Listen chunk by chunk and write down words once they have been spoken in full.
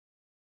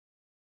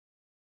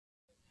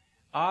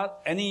Are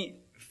any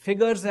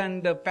figures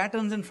and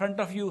patterns in front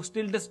of you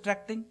still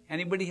distracting?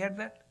 Anybody had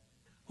that?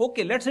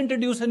 Okay, let's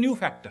introduce a new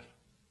factor.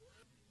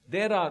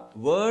 There are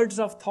words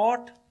of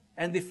thought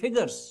and the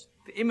figures,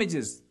 the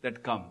images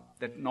that come,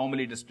 that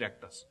normally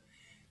distract us.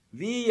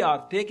 We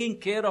are taking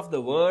care of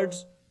the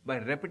words by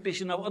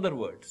repetition of other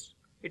words.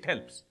 It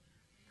helps.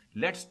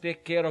 Let's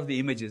take care of the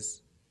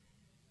images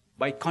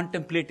by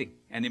contemplating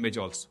an image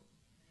also.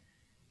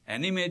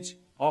 An image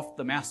of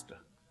the Master,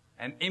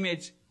 an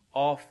image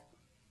of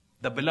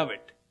the Beloved,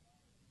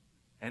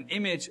 an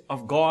image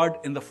of God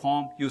in the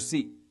form you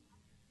see.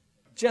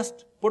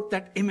 Just put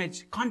that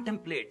image,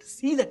 contemplate,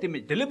 see that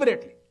image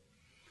deliberately.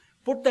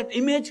 Put that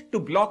image to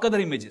block other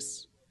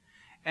images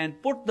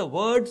and put the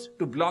words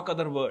to block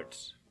other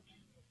words.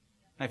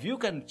 Now, if you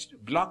can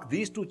block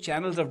these two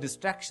channels of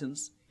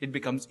distractions, it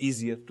becomes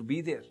easier to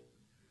be there.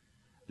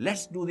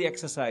 Let's do the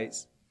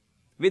exercise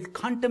with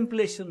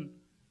contemplation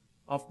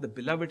of the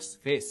Beloved's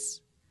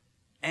face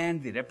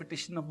and the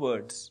repetition of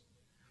words.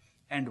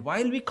 And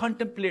while we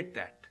contemplate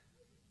that,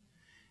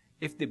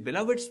 if the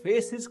Beloved's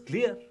face is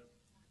clear,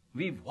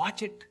 we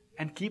watch it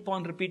and keep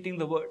on repeating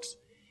the words.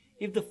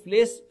 If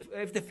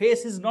the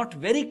face is not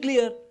very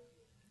clear,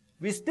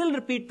 we still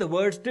repeat the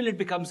words till it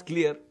becomes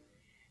clear.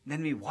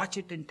 Then we watch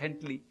it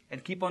intently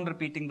and keep on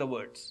repeating the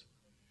words.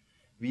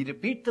 We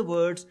repeat the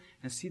words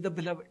and see the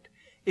Beloved.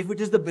 If it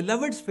is the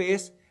Beloved's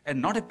face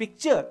and not a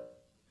picture,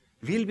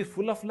 we'll be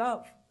full of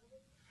love.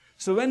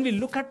 So when we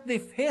look at the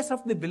face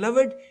of the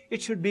Beloved,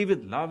 it should be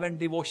with love and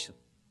devotion.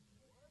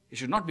 It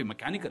should not be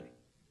mechanically.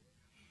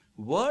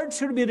 Words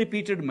should be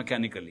repeated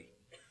mechanically.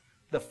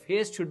 The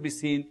face should be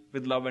seen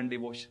with love and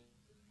devotion.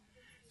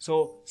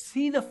 So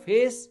see the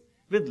face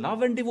with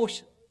love and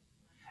devotion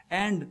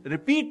and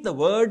repeat the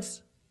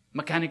words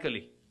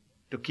mechanically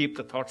to keep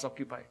the thoughts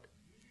occupied.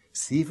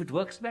 See if it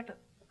works better.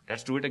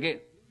 Let's do it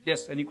again.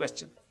 Yes, any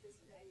question?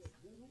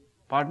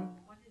 Pardon?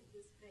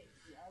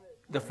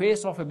 The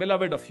face of a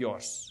beloved of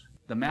yours.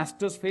 The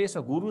Master's face,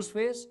 a Guru's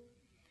face.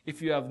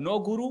 If you have no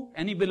Guru,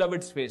 any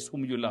beloved's face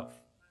whom you love.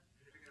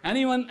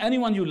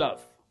 Anyone you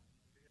love.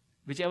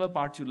 Whichever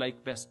part you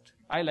like best.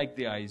 I like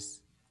the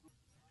eyes.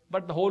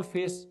 But the whole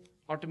face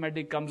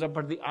automatically comes up,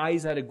 but the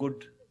eyes are a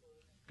good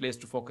place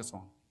to focus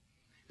on.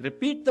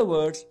 Repeat the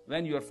words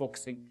when you are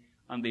focusing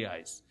on the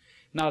eyes.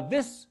 Now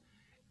this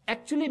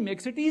actually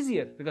makes it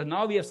easier because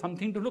now we have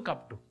something to look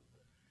up to.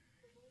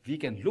 We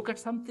can look at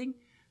something,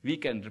 we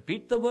can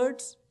repeat the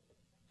words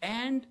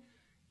and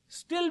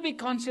still be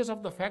conscious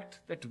of the fact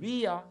that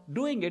we are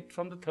doing it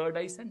from the third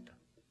eye center.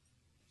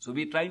 So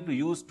we are trying to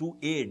use two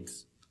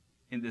aids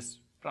in this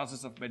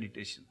process of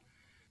meditation.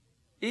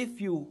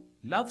 If you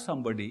love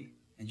somebody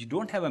and you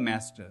don't have a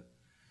master,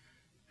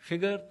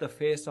 figure the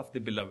face of the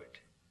beloved.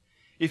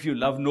 If you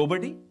love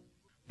nobody,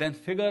 then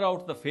figure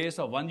out the face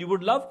of one you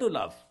would love to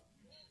love.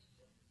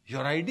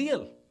 Your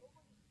ideal.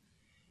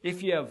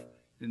 If you have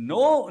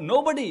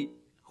nobody,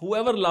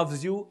 whoever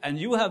loves you, and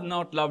you have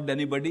not loved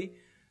anybody,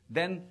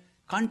 then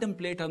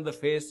contemplate on the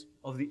face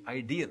of the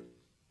ideal.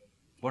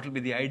 What will be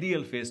the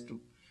ideal face to?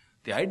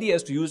 The idea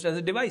is to use it as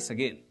a device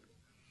again.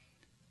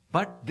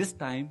 But this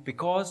time,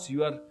 because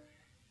you are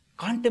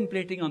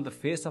contemplating on the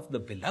face of the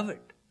beloved,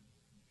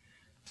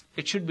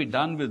 it should be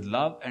done with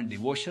love and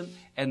devotion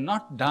and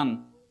not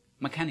done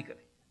mechanically.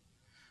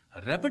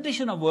 A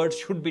repetition of words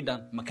should be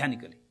done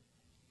mechanically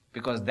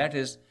because that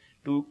is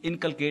to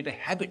inculcate a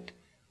habit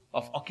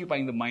of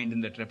occupying the mind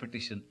in that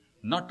repetition,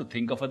 not to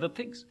think of other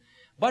things.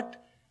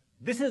 But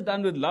this is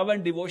done with love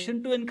and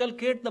devotion to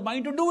inculcate the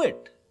mind to do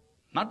it,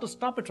 not to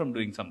stop it from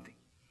doing something.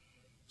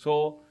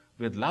 So,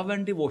 with love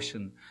and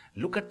devotion,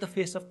 look at the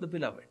face of the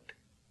beloved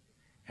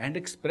and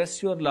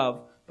express your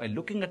love by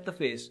looking at the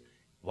face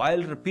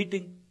while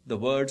repeating the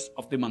words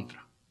of the mantra.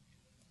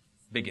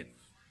 Begin.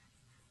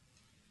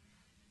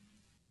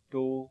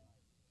 2,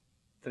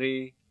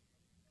 3,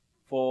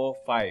 4,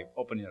 5.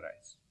 Open your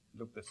eyes.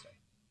 Look this side.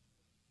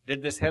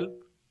 Did this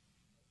help?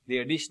 The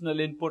additional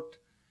input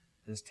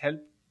just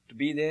helped to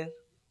be there?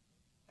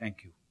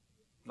 Thank you.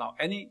 Now,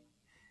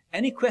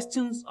 any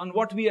questions on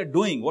what we are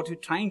doing, what we're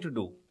trying to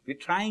do? We're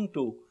trying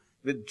to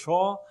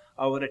withdraw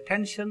our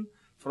attention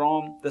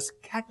from the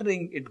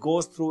scattering it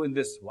goes through in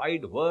this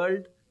wide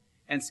world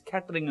and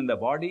scattering in the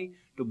body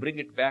to bring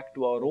it back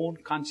to our own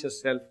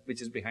conscious self,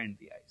 which is behind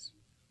the eyes.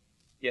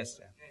 Yes,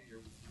 sir.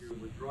 You're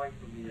withdrawing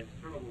from the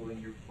external world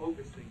and you're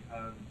focusing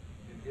on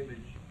an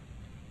image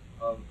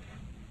of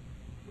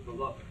the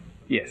beloved.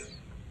 Yes,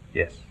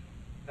 yes.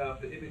 Now,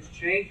 if the image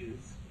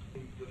changes,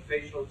 the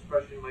facial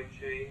expression might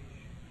change.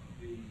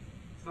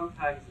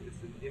 Sometimes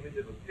it's an image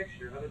of a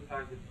picture. Other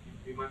times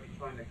you might be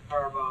trying to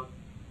carve out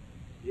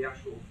the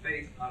actual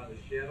face out of the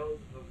shadows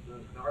of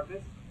the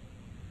darkness.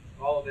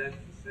 All of that is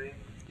the same.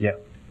 Yeah.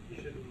 You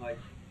shouldn't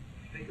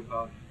think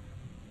about.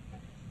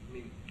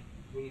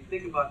 When you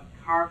think about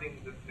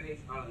carving the face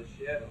out of the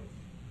shadows,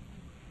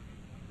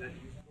 is that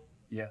useful?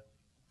 Yeah.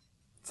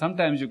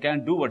 Sometimes you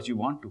can't do what you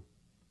want to.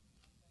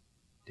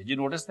 Did you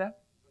notice that?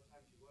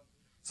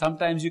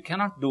 Sometimes you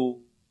cannot do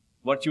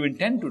what you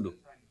intend to do.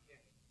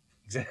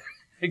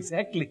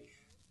 Exactly.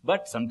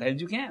 But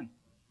sometimes you can.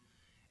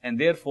 And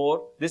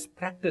therefore, this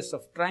practice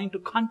of trying to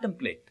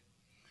contemplate,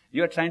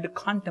 you are trying to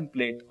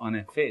contemplate on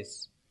a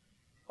face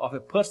of a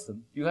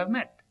person you have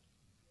met.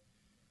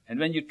 And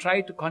when you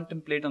try to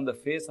contemplate on the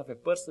face of a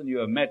person you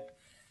have met,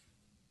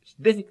 it's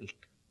difficult,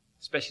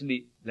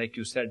 especially, like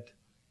you said,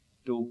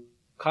 to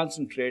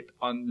concentrate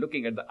on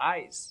looking at the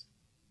eyes.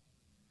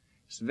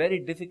 It's very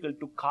difficult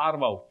to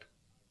carve out,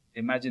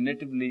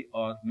 imaginatively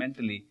or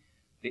mentally,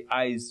 the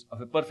eyes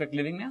of a perfect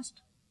living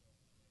nest.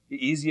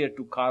 It's easier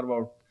to carve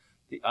out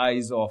the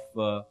eyes of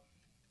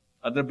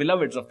other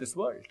beloveds of this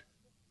world.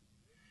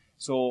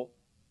 So,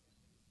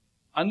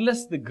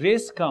 unless the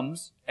grace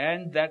comes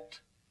and that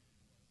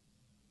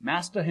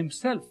Master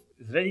himself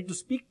is ready to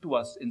speak to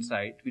us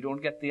inside, we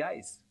don't get the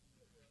eyes.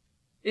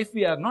 If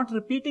we are not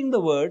repeating the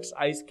words,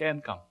 eyes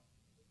can come.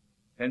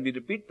 When we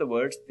repeat the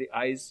words, the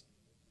eyes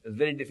is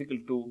very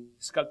difficult to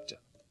sculpture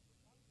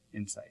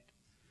inside.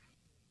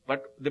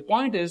 But the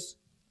point is,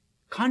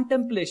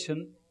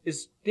 contemplation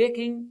is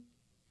taking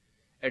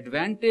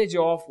advantage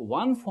of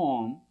one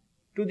form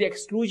to the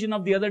exclusion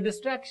of the other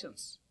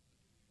distractions.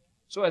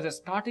 So as a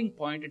starting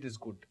point, it is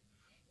good.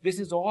 This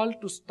is all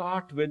to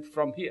start with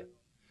from here.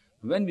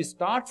 When we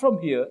start from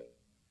here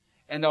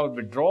and our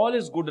withdrawal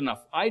is good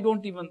enough, I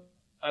don't even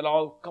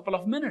allow a couple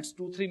of minutes,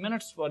 2-3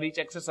 minutes for each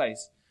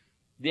exercise.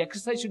 The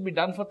exercise should be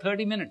done for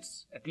 30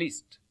 minutes at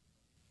least.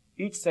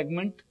 Each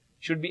segment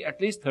should be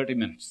at least 30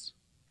 minutes.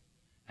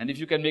 And if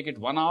you can make it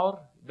 1 hour,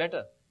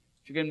 better.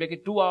 If you can make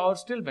it 2 hours,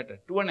 still better.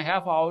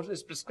 2.5 hours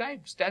is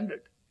prescribed,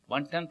 standard,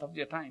 1/10 of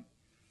your time.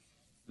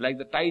 Like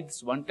the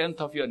tithes, 1/10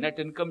 of your net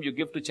income you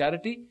give to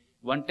charity,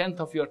 1/10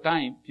 of your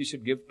time you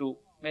should give to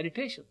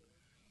meditation.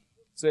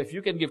 So if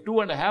you can give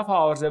 2.5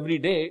 hours every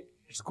day,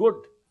 it's good.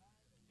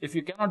 If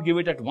you cannot give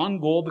it at one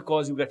go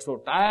because you get so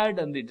tired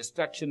and the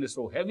distraction is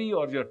so heavy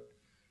or your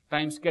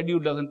time schedule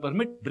doesn't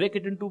permit, break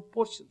it into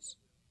portions.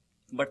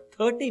 But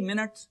 30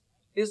 minutes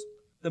is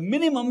the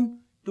minimum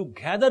to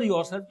gather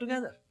yourself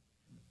together.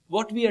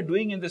 What we are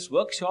doing in this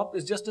workshop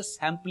is just a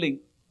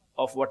sampling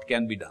of what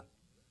can be done.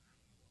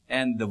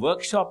 And the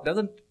workshop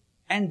doesn't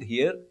end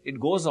here. It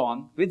goes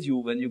on with you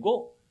when you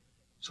go.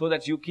 So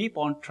that you keep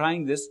on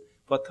trying this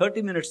for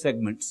 30-minute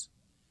segments,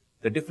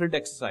 the different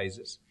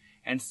exercises,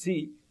 and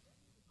see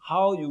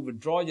how you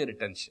withdraw your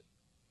attention.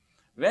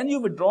 When you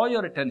withdraw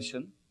your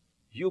attention,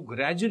 you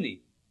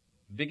gradually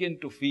begin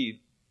to feel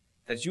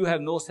that you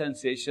have no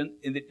sensation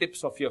in the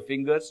tips of your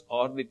fingers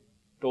or the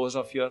toes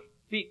of your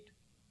feet.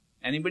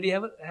 Anybody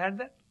ever had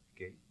that?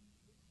 Okay.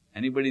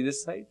 Anybody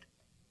this side?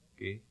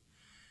 Okay.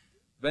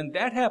 When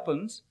that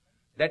happens,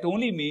 that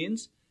only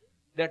means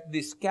that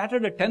the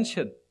scattered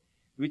attention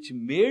which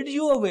made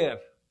you aware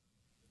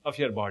of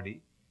your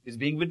body is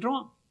being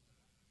withdrawn.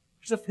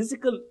 It's a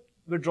physical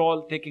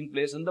withdrawal taking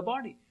place in the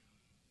body.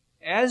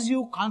 As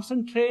you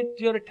concentrate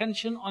your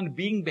attention on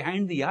being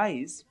behind the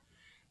eyes,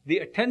 the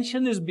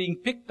attention is being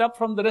picked up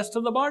from the rest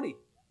of the body.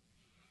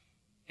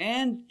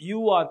 And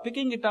you are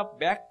picking it up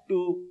back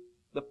to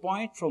the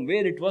point from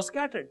where it was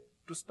scattered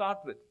to start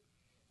with.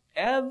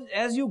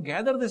 As you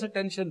gather this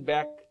attention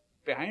back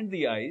behind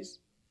the eyes,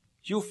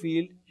 you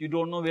feel you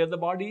don't know where the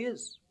body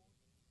is.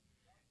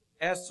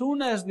 As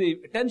soon as the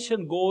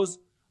attention goes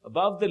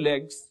above the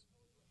legs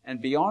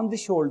and beyond the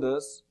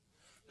shoulders,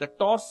 the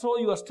torso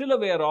you are still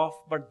aware of,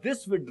 but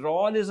this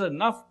withdrawal is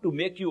enough to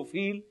make you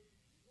feel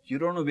you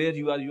don't know where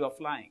you are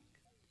flying.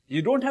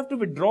 You don't have to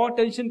withdraw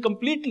attention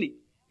completely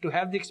to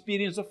have the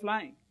experience of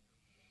flying.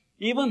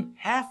 Even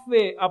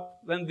halfway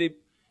up when the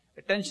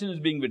attention is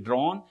being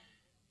withdrawn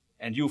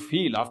and you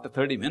feel after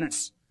 30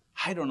 minutes,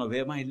 I don't know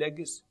where my leg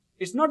is.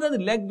 It's not that the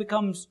leg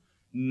becomes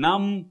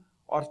numb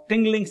or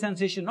tingling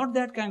sensation, not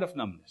that kind of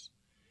numbness.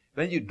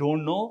 When you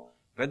don't know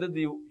whether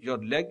your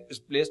leg is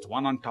placed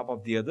one on top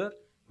of the other,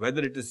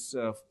 whether it is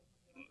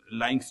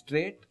lying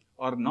straight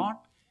or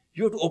not,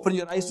 you have to open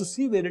your eyes to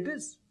see where it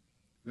is.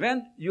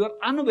 When you are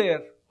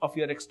unaware of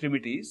your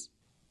extremities,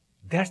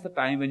 that's the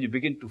time when you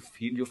begin to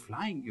feel you're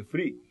flying, you're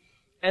free.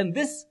 And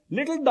this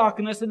little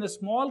darkness in a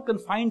small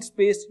confined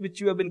space which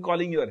you have been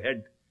calling your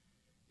head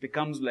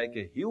becomes like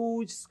a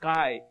huge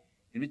sky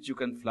in which you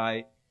can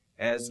fly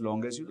as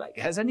long as you like.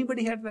 Has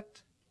anybody had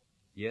that?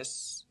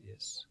 Yes,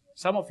 yes.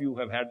 Some of you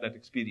have had that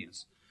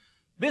experience.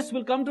 This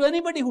will come to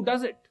anybody who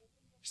does it.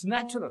 It's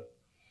natural.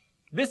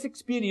 This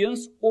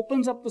experience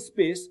opens up the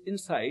space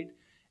inside,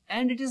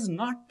 and it is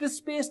not the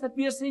space that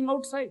we are seeing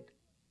outside.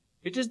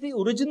 It is the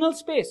original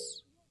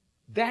space.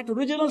 That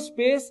original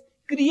space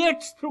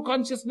creates through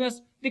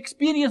consciousness the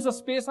experience of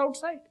space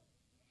outside.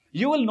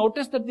 You will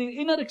notice that the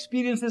inner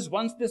experiences,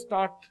 once they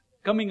start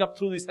coming up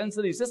through the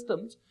sensory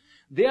systems,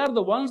 they are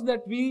the ones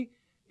that we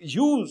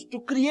use to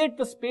create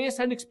the space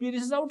and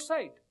experiences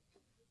outside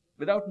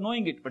without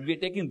knowing it. But we are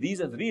taking these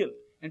as real.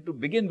 And to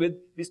begin with,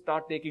 we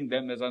start taking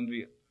them as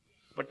unreal.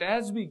 But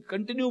as we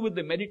continue with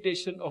the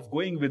meditation of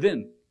going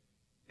within,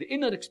 the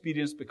inner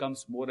experience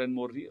becomes more and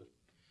more real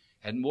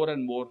and more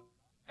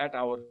at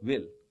our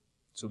will.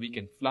 So we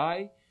can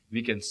fly,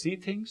 we can see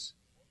things.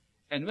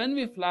 And when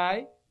we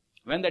fly,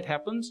 when that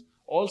happens,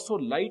 also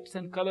lights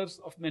and colors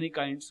of many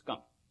kinds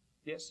come.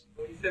 Yes.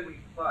 When you said when you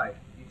fly,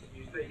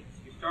 you say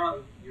you start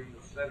out, you're in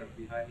the center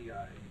behind the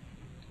eyes,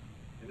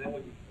 and then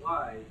when you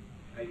fly,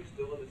 are you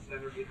still in the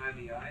center behind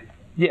the eyes?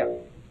 Yeah.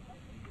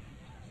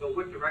 So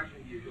what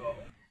direction do you go?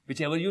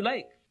 Whichever you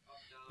like.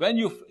 When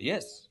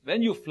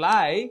you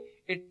fly,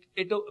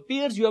 it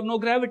appears you have no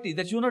gravity,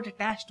 that you're not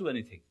attached to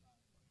anything.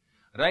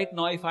 Right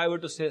now, if I were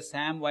to say,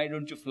 Sam, why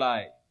don't you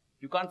fly?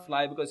 You can't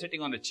fly because you're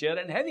sitting on a chair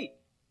and heavy.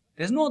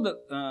 There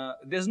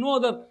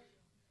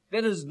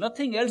is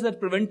nothing else that's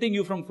preventing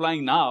you from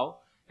flying now,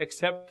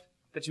 except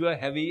that you are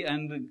heavy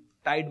and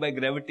tied by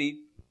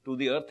gravity to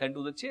the earth and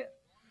to the chair.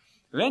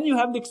 When you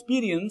have the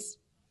experience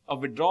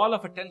of withdrawal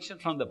of attention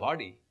from the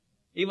body,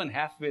 even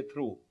halfway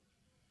through,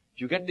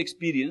 you get the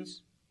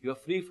experience, you are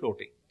free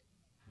floating.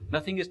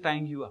 Nothing is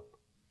tying you up.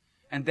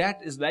 And that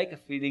is like a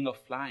feeling of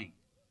flying.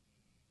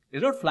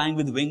 It's not flying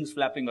with wings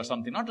flapping or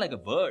something, not like a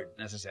bird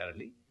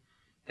necessarily.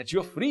 That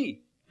you're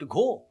free to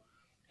go.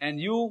 And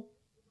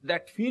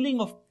that feeling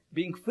of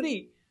being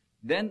free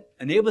then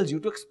enables you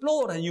to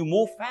explore and you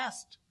move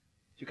fast.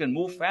 You can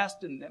move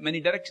fast in many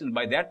directions.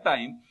 By that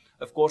time,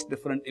 of course,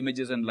 different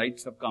images and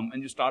lights have come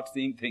and you start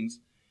seeing things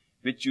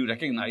which you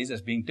recognize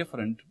as being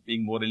different,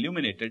 being more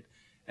illuminated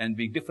and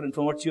being different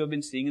from what you have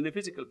been seeing in the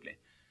physical plane.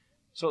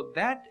 So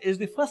that is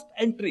the first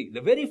entry,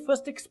 the very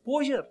first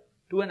exposure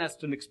to an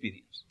astral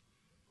experience.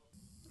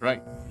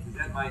 Right.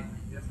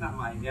 That's not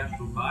my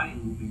astral body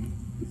moving.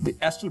 The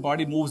astral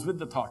body moves with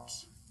the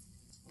thoughts.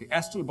 The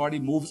astral body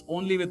moves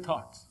only with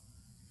thoughts.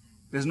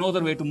 There's no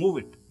other way to move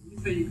it. You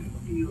say you can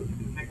feel,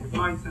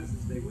 your mind senses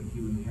stay with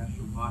you in the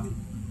astral body.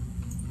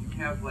 You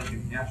have like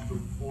an astral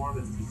form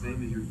that's the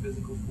same as your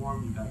physical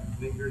form. You have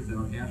fingers that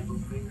are astral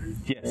fingers.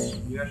 Yes.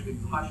 You actually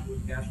touch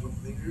with astral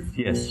fingers.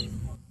 Yes.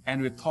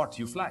 And with thought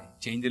you fly,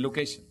 change the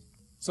location.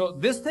 So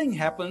this thing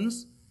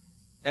happens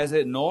as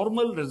a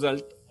normal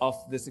result of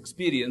this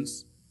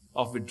experience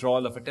of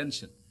withdrawal of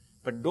attention.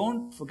 But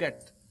don't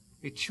forget,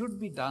 it should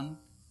be done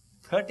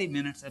 30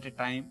 minutes at a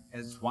time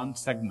as one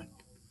segment.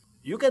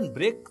 You can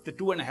break the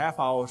 2.5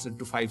 hours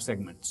into 5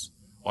 segments,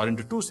 or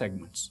into 2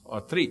 segments, or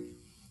 3.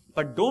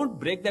 But don't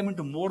break them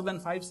into more than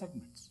 5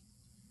 segments.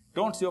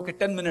 Don't say, okay,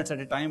 10 minutes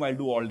at a time, I'll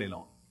do all day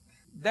long.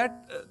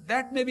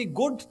 That may be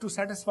good to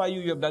satisfy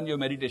you have done your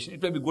meditation.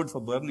 It may be good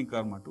for burning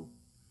karma too.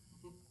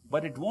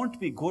 But it won't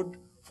be good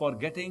for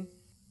getting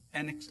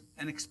an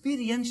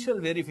experiential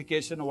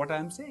verification of what I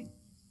am saying.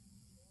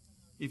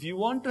 If you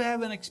want to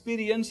have an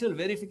experiential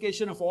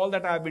verification of all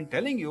that I have been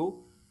telling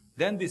you,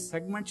 then this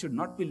segment should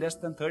not be less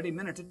than 30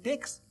 minutes. It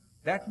takes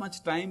that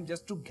much time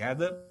just to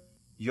gather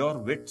your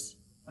wits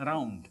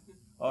around,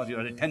 or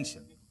your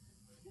attention.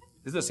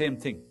 It's the same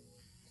thing.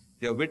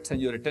 Your wits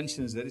and your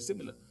attention is very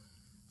similar.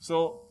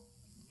 So,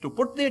 to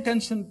put the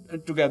attention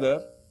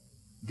together,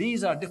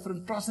 these are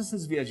different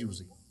processes we are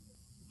using.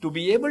 To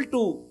be able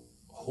to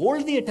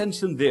hold the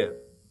attention there,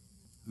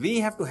 we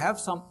have to have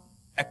some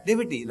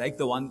activity like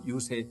the one you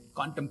say,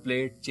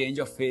 contemplate, change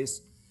of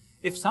face.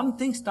 If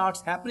something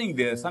starts happening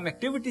there, some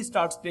activity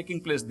starts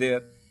taking place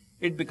there,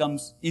 it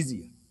becomes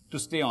easier to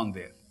stay on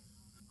there.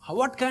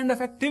 What kind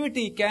of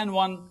activity can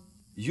one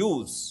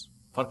use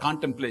for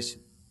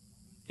contemplation?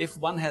 If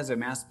one has a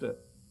master,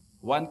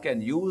 one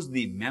can use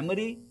the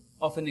memory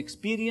of an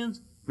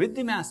experience with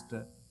the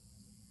master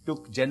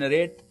to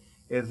generate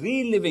a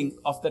reliving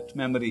of that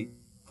memory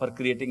for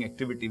creating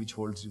activity which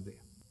holds you there.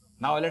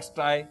 Now let's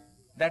try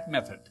that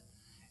method.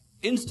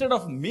 Instead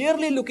of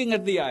merely looking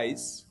at the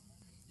eyes,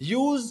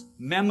 use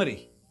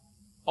memory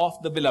of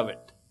the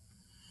beloved.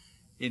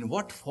 In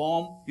what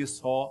form you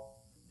saw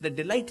the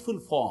delightful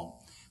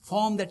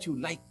form that you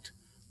liked,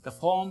 the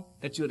form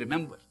that you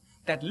remember,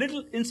 that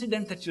little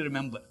incident that you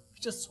remember,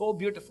 which is so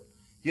beautiful.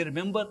 You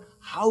remember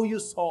how you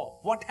saw,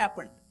 what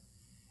happened,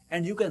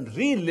 and you can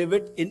relive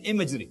it in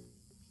imagery.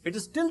 It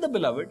is still the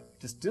beloved,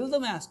 it is still the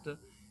master,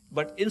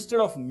 but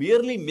instead of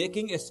merely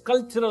making a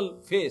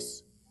sculptural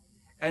face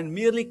and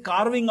merely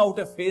carving out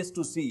a face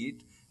to see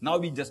it, now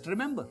we just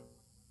remember.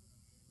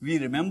 We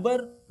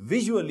remember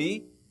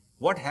visually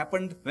what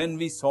happened when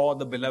we saw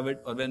the beloved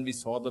or when we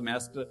saw the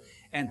master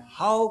and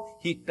how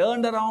he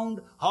turned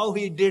around, how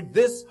he did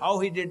this, how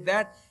he did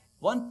that.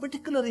 One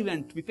particular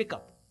event we pick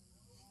up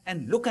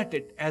and look at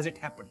it as it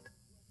happened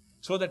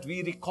so that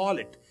we recall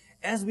it.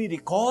 As we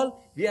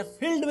recall, we are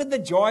filled with the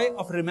joy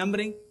of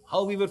remembering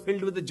how we were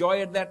filled with the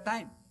joy at that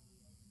time.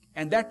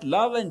 And that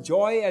love and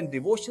joy and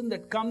devotion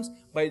that comes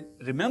by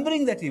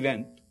remembering that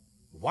event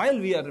while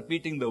we are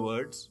repeating the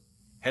words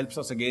helps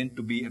us again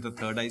to be at the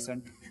third eye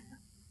center.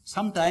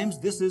 Sometimes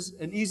this is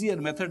an easier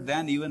method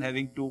than even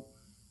having to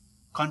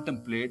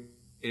contemplate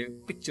a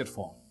picture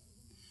form.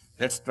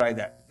 Let's try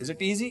that. Is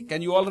it easy?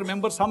 Can you all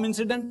remember some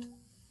incident?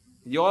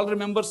 You all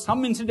remember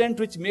some incident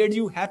which made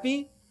you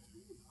happy?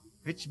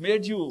 Which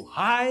made you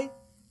high?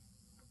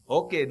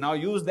 Okay, now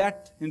use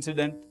that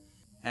incident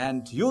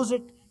and use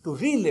it to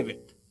relive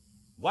it.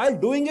 While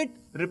doing it,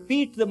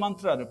 repeat the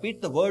mantra,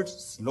 repeat the words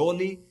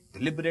slowly,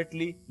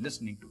 deliberately,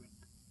 listening to it.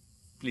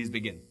 Please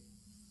begin.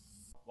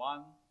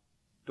 1,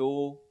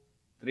 2,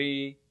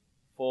 3,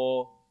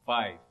 4,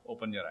 5.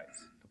 Open your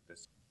eyes.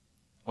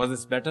 Was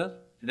this better?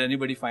 Did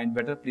anybody find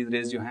better? Please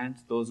raise your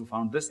hands, those who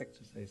found this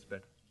exercise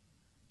better.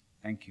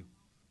 Thank you.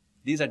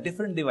 These are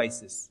different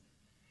devices.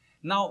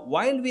 Now,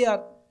 while we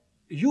are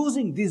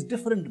using these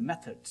different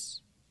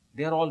methods,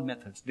 they are all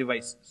methods,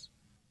 devices.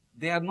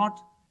 They are not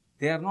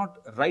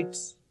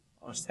rites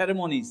or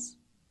ceremonies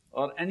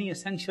or any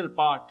essential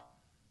part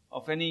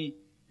of any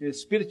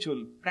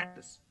spiritual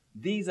practice.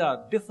 These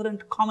are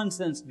different common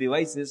sense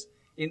devices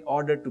in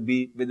order to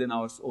be within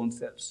our own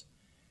selves,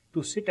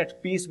 to sit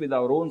at peace with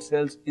our own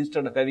selves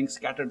instead of having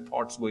scattered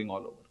thoughts going all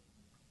over.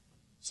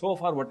 So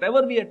far,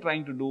 whatever we are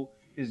trying to do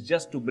is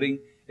just to bring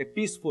a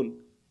peaceful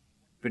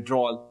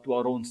withdrawal to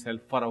our own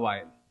self for a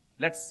while.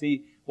 Let's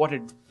see what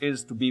it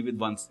is to be with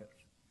oneself.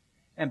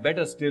 And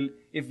better still,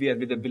 if we are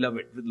with the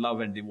beloved, with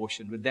love and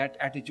devotion, with that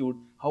attitude,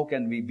 how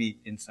can we be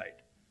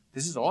inside?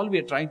 This is all we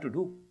are trying to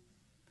do.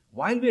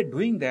 While we are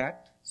doing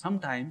that,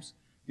 sometimes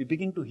we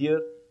begin to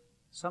hear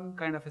some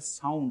kind of a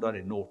sound or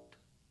a note.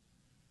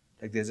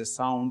 Like there's a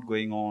sound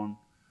going on,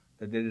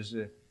 that there is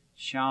a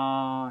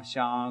sha,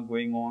 sha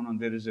going on, and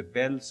there is a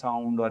bell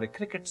sound or a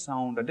cricket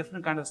sound, a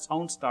different kind of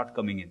sounds start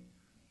coming in,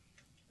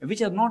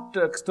 which are not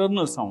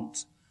external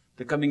sounds.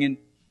 They're coming in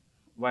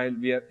while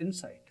we are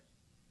inside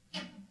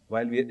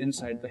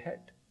the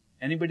head.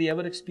 Anybody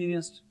ever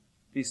experienced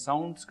these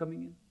sounds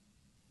coming in?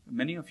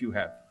 Many of you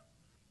have.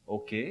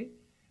 Okay.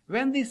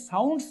 When these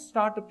sounds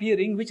start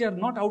appearing, which are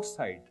not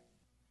outside,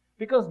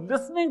 because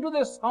listening to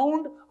the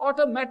sound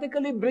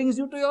automatically brings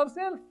you to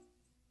yourself.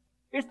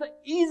 It's the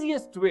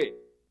easiest way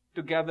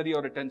to gather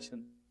your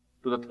attention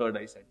to the third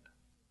eye center.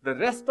 The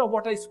rest of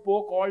what I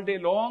spoke all day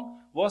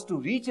long was to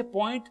reach a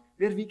point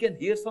where we can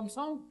hear some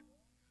sound.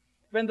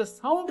 When the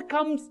sound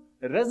comes,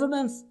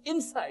 resonance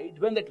inside,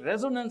 when that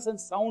resonance and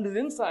sound is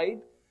inside,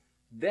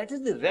 that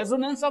is the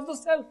resonance of the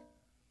self.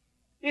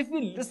 If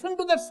we listen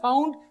to that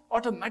sound,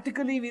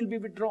 automatically we'll be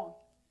withdrawn.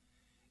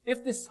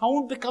 If the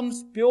sound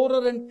becomes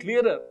purer and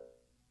clearer,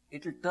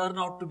 it will turn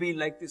out to be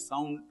like the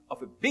sound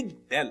of a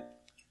big bell.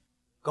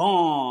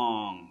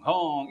 Gong,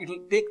 gong. It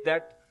will take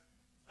that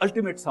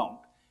ultimate sound.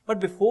 But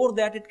before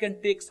that, it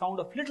can take sound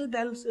of little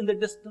bells in the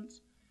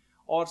distance,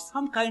 or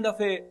some kind of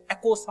a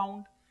echo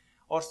sound,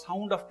 or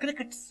sound of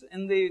crickets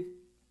in the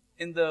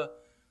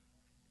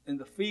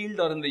field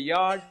or in the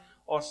yard,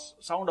 or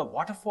sound of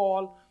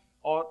waterfall,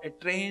 or a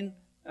train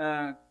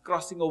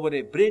crossing over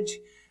a bridge.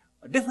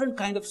 Different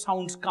kind of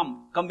sounds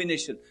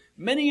combination.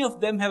 Many of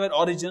them have an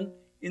origin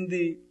in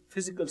the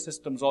physical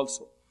systems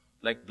also,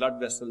 like blood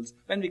vessels.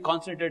 When we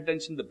concentrate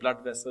attention, the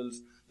blood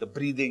vessels, the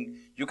breathing,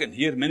 you can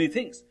hear many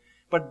things.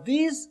 But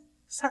these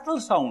subtle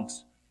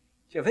sounds,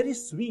 which are very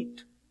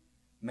sweet,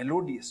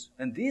 melodious,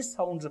 when these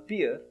sounds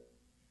appear,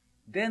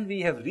 then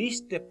we have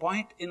reached a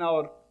point in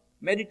our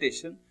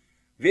meditation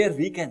where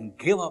we can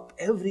give up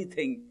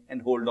everything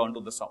and hold on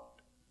to the sound.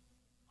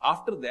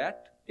 After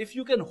that, if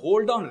you can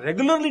hold on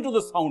regularly to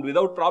the sound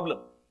without problem,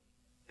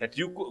 that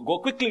you go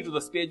quickly to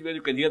the stage where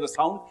you can hear the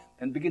sound,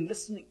 then begin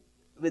listening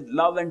with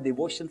love and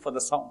devotion for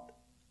the sound.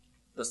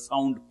 The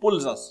sound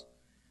pulls us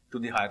to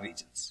the higher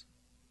regions.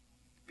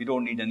 We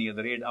don't need any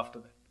other aid after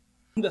that.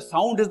 The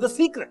sound is the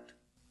secret.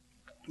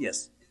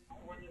 Yes.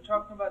 When you're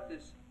talking about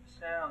this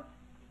sound,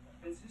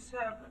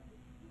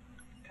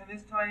 can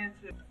this tie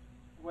into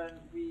when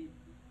we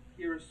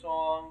hear a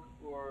song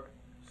or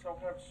some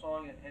kind of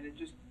song and it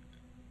just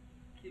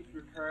keeps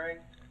recurring?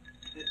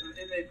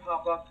 It may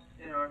pop up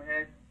in our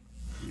head,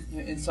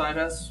 inside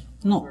us?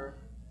 No. Or...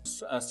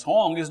 A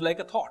song is like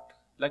a thought,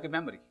 like a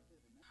memory.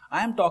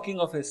 I am talking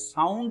of a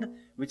sound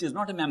which is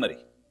not a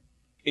memory.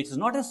 It is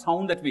not a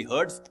sound that we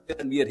heard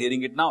and we are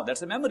hearing it now.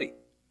 That's a memory.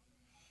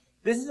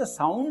 This is a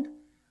sound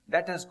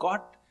that has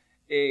got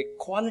a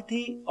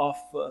quality of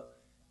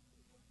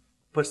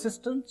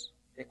persistence,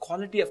 a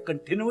quality of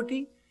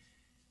continuity,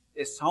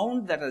 a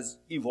sound that is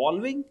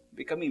evolving,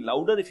 becoming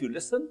louder if you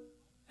listen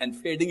and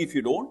fading if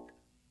you don't.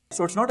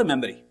 So it's not a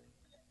memory.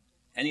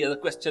 Any other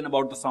question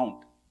about the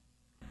sound?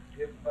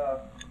 If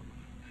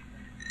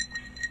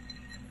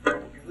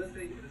you're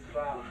listening to the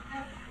sound,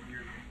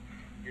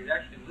 you're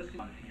actually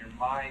listening and your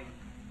mind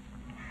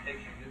takes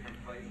you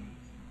different places.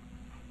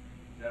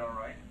 Is that all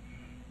right?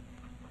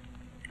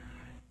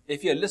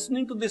 If you're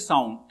listening to the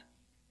sound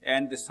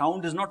and the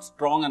sound is not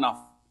strong enough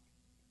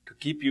to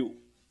keep you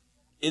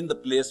in the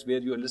place where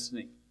you're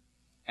listening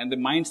and the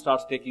mind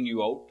starts taking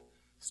you out,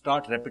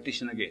 start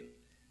repetition again.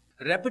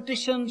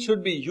 Repetition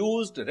should be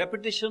used,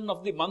 repetition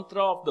of the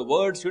mantra, of the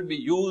word should be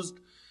used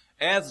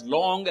as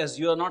long as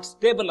you are not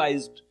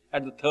stabilized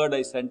at the third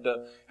eye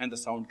center and the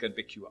sound can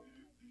pick you up.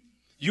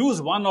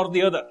 Use one or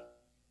the other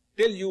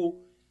till you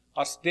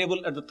are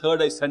stable at the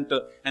third eye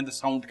center and the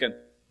sound can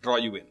draw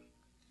you in.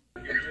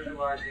 You're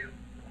visualizing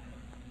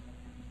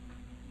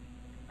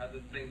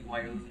other things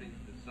while you're listening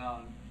to the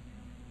sound.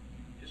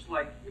 Just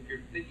like if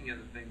you're thinking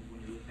other things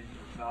when you're listening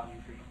to the sound,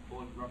 you should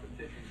go into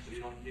repetition so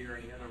you don't hear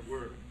any other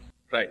words.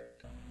 Right.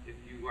 If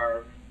you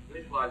are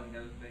visualizing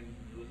other things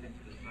and you're listening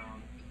to the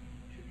sound,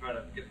 you should try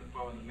to get the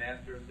flow of the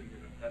master so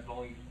that's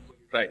all you put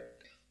your... Right.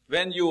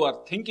 When you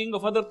are thinking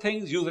of other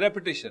things, use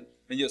repetition.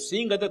 When you're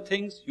seeing other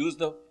things, use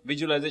the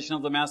visualization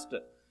of the master.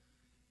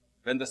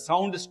 When the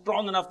sound is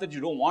strong enough that you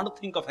don't want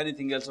to think of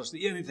anything else or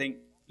see anything,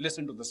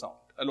 listen to the sound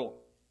alone.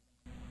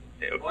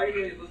 Why do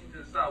you listen to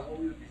the sound? What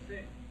will you be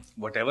seeing?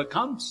 Whatever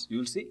comes,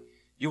 you'll see.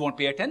 You won't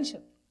pay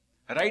attention.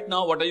 Right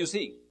now, what are you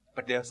seeing?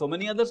 But there are so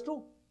many others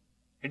too.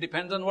 It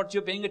depends on what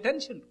you're paying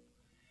attention to.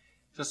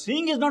 So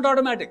seeing is not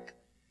automatic.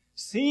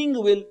 Seeing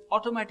will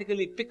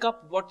automatically pick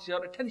up what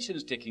your attention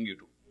is taking you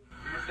to.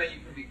 You're saying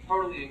you can be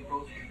totally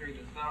engrossed in hearing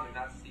the sound and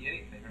not see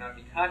anything, or not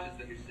be conscious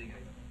that you're seeing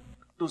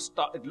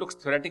anything. It looks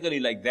theoretically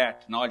like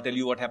that. Now I'll tell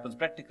you what happens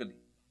practically.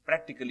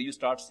 Practically, you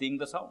start seeing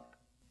the sound.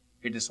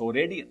 It is so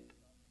radiant.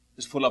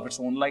 It's full of its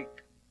own light.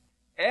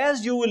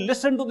 As you will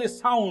listen to the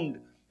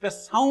sound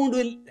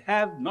will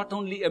have not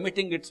only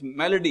emitting its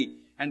melody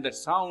and the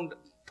sound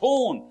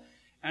tone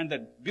and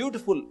that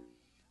beautiful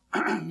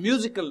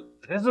musical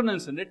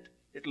resonance in it,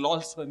 it will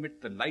also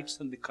emit the lights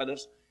and the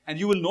colors, and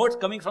you will know it's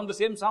coming from the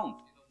same sound.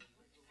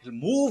 It will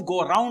move,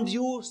 go around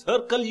you,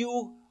 circle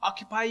you,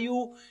 occupy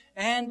you,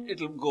 and it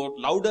will go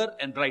louder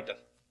and brighter.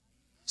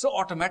 So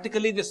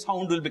automatically the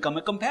sound will become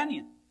a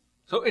companion.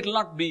 So it will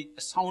not be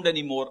a sound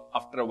anymore.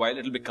 After a while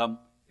it will become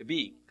a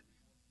being.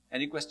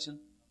 Any question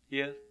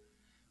here?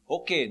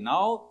 Okay,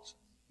 now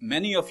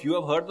many of you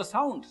have heard the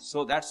sound,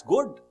 so that's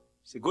good.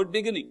 It's a good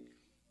beginning.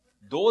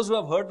 Those who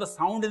have heard the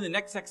sound in the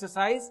next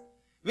exercise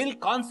will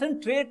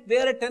concentrate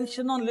their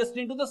attention on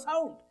listening to the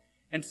sound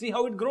and see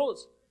how it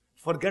grows.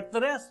 Forget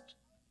the rest.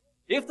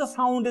 If the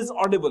sound is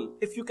audible,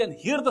 if you can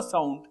hear the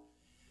sound,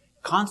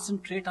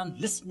 concentrate on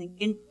listening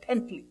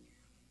intently.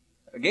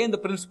 Again, the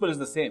principle is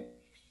the same.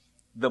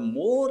 The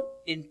more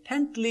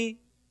intently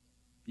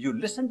you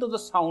listen to the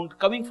sound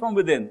coming from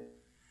within,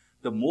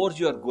 the more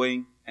you are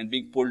going and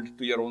being pulled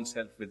to your own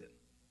self within.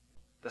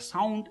 The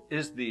sound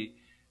is the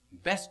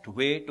best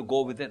way to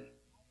go within.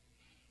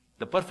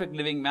 The perfect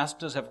living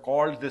masters have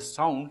called this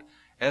sound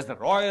as the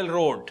royal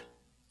road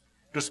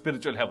to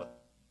spiritual heaven.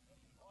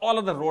 All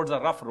other roads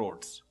are rough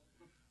roads.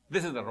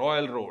 This is the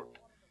royal road.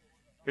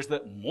 It's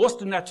the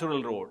most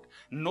natural road.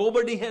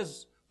 Nobody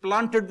has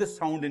planted this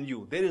sound in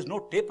you. There is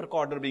no tape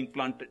recorder being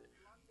planted.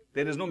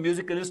 There is no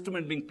musical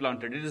instrument being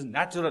planted. It is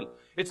natural.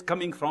 It's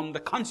coming from the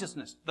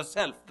consciousness, the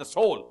self, the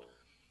soul.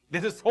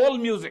 This is soul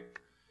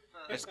music.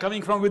 It's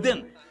coming from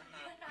within.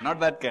 Not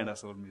that kind of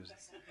soul music.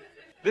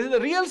 This is the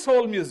real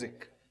soul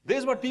music. This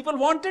is what people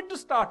wanted to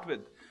start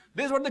with.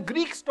 This is what the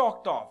Greeks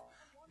talked of.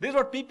 This is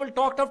what people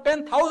talked of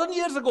 10,000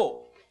 years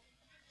ago.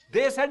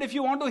 They said, if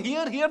you want to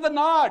hear the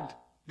Naad,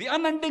 the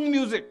unending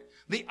music,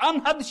 the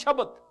Anhad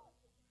Shabad,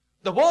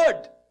 the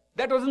word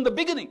that was in the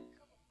beginning,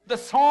 the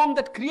song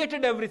that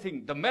created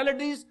everything, the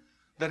melodies,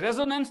 the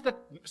resonance that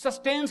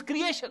sustains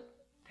creation.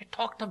 They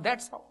talked of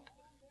that sound.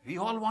 We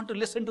all want to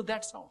listen to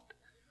that sound.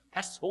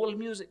 That's soul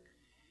music.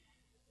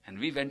 And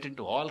we went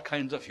into all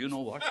kinds of you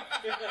know what.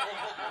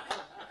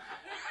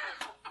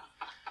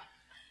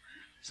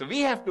 So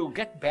we have to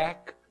get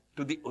back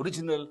to the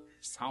original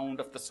sound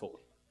of the soul.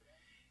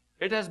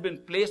 It has been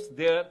placed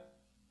there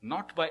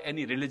not by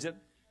any religion,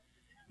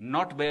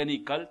 not by any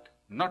cult,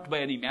 not by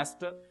any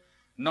master,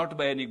 not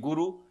by any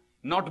guru,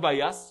 not by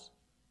us.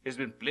 It's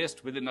been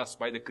placed within us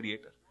by the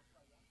Creator.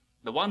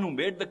 The one who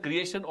made the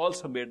creation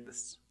also made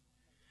this.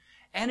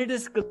 And it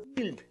is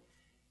concealed.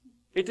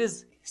 It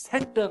is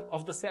center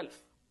of the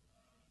self.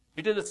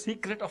 It is the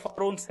secret of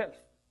our own self.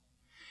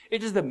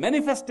 It is the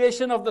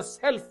manifestation of the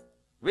self,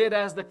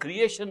 whereas the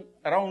creation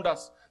around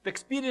us, the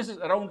experiences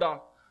around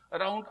are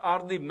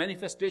the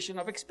manifestation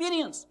of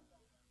experience.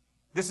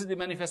 This is the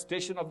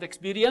manifestation of the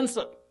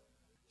experiencer.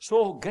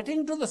 So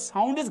getting to the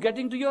sound is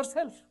getting to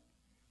yourself,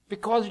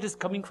 because it is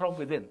coming from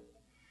within.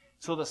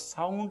 So the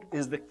sound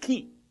is the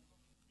key.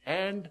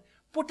 And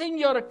putting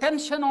your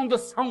attention on the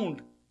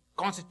sound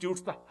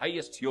constitutes the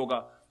highest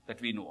yoga that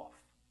we know of.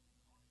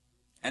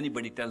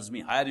 Anybody tells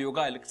me higher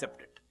yoga, I'll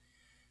accept it.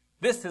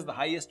 This is the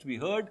highest we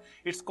heard.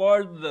 It's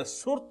called the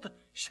Surt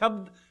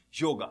Shabd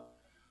Yoga.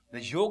 The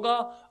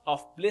yoga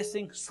of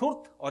placing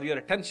Surt or your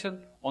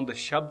attention on the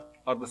Shabd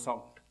or the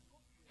sound,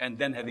 and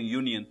then having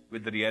union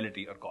with the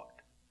reality or God.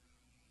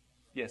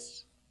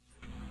 Yes?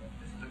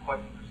 This is a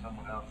question for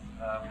someone else.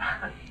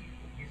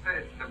 You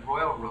said it's the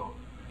royal road.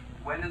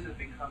 When does it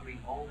become the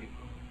only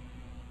road?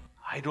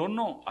 I don't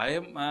know.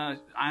 I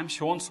am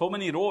shown so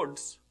many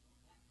roads.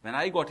 When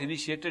I got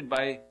initiated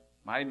by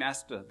my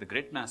master, the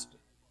great master,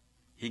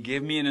 he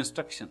gave me an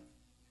instruction,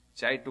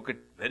 which I took it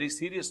very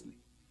seriously.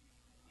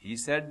 He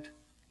said,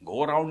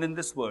 go around in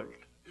this world.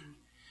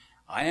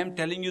 I am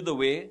telling you the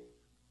way,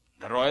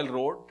 the royal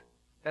road.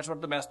 That's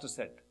what the master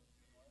said.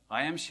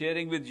 I am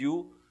sharing with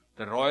you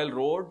the royal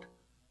road,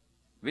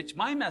 which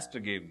my master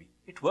gave me.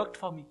 It worked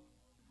for me.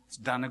 It's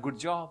done a good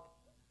job.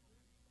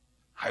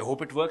 I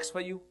hope it works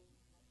for you.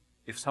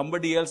 If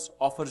somebody else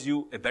offers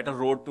you a better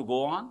road to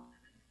go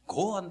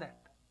on that.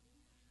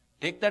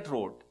 Take that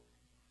road,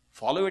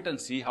 follow it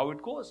and see how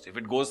it goes. If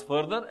it goes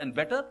further and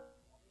better,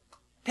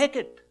 take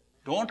it.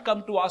 Don't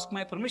come to ask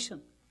my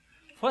permission.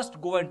 First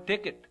go and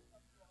take it.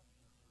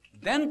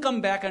 Then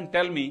come back and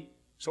tell me,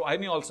 so I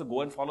may also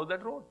go and follow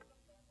that road.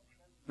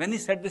 When he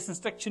said this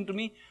instruction to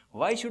me,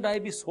 why should I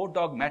be so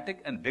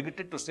dogmatic and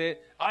bigoted to say,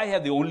 I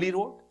have the only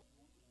road?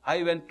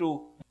 I went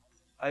to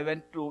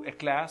a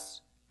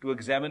class to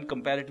examine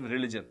comparative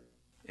religion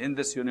in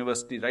this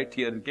university right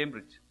here in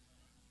Cambridge.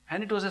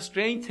 And it was a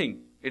strange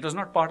thing. It was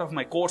not part of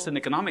my course in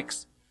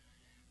economics,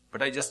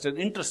 but I just had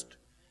interest.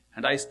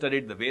 And I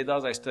studied the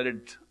Vedas, I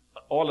studied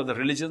all of the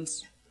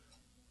religions.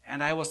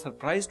 And I was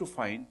surprised to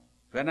find,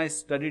 when I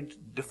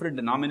studied different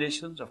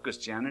denominations of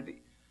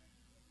Christianity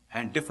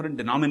and different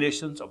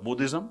denominations of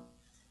Buddhism,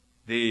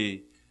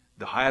 the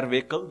higher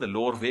vehicle, the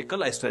lower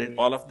vehicle, I studied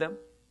all of them.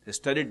 I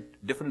studied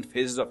different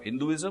phases of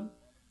Hinduism,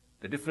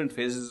 the different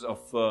phases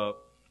of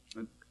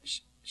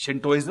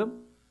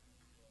Shintoism.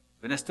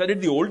 When I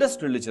studied the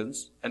oldest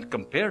religions and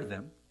compared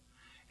them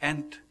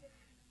and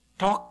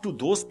talked to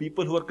those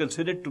people who are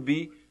considered to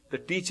be the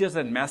teachers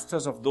and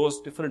masters of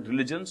those different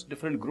religions,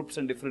 different groups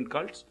and different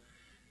cults,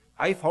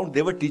 I found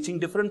they were teaching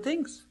different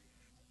things.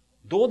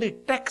 Though the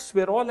texts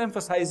were all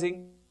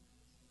emphasizing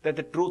that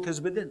the truth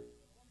is within.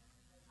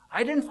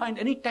 I didn't find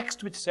any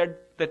text which said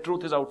the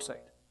truth is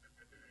outside.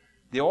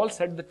 They all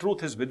said the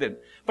truth is within.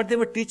 But they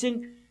were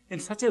teaching in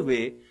such a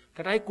way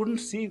that I couldn't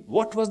see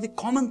what was the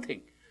common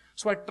thing.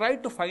 So I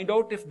tried to find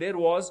out if there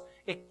was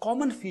a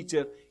common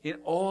feature in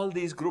all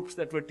these groups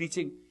that were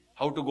teaching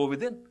how to go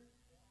within.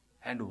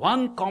 And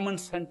one common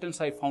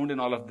sentence I found in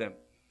all of them: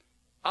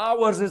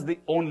 ours is the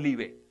only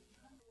way.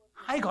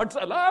 I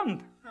got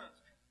alarmed.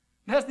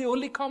 That's the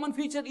only common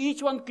feature,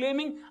 each one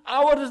claiming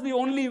ours is the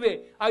only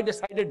way. I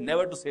decided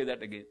never to say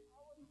that again,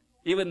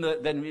 even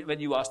then when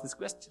you ask this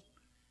question.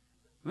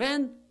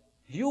 When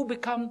you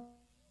become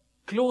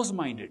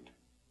close-minded,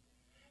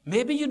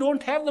 maybe you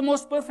don't have the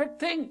most perfect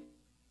thing.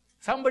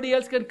 Somebody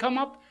else can come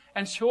up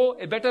and show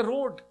a better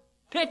road.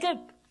 Take it.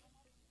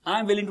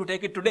 I'm willing to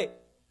take it today.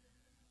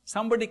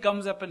 Somebody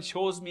comes up and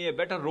shows me a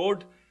better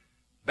road,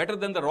 better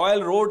than the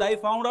royal road I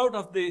found out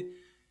of the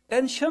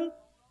tension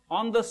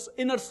on the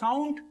inner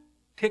sound,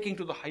 taking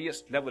to the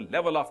highest level,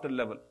 level after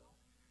level.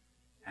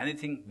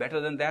 Anything better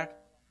than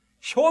that?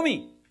 Show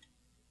me.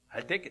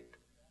 I'll take it.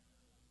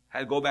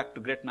 I'll go back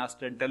to Great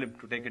Master and tell him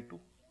to take it too.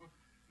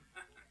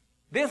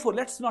 Therefore,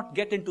 let's not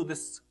get into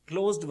this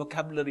closed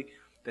vocabulary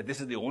that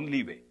this is the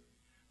only way.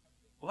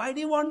 Why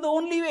do you want the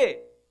only way?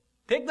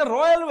 Take the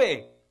royal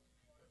way.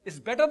 It's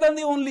better than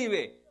the only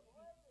way.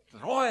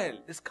 It's royal,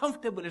 it's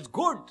comfortable, it's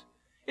good,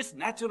 it's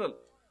natural.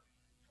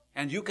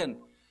 And you can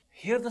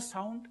hear the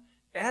sound.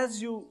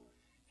 As you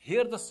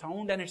hear the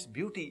sound and its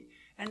beauty,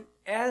 and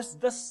as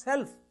the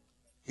self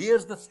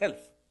hears the self,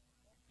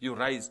 you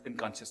rise in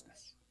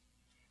consciousness.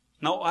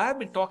 Now, I have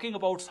been talking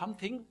about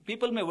something.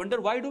 People may wonder,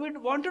 why do we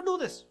want to do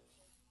this?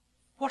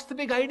 What's the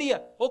big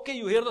idea? Okay,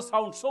 you hear the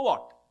sound, so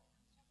what?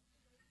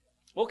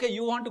 Okay,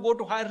 you want to go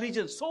to higher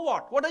regions, so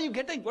what? What are you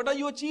getting? What are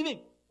you achieving?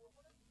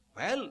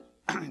 Well,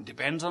 it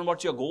depends on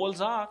what your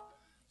goals are.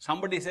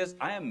 Somebody says,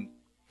 I am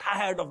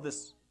tired of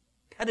this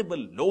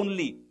terrible,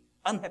 lonely,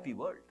 unhappy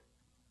world.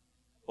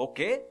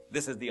 Okay,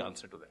 this is the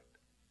answer to that.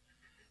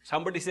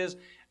 Somebody says,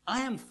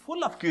 I am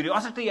full of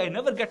curiosity. I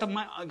never get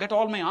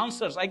all my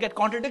answers. I get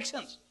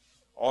contradictions.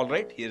 All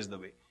right, here is the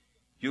way.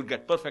 You'll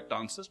get perfect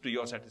answers to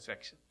your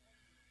satisfaction.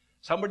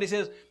 Somebody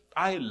says,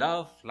 I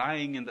love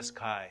flying in the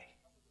sky.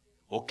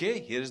 Okay,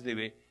 here is the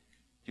way.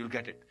 You'll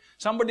get it.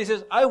 Somebody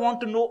says, I want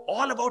to know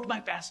all about my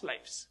past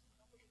lives.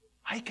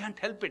 I can't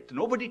help it.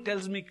 Nobody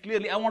tells me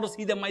clearly. I want to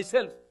see them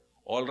myself.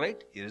 All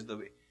right, here is the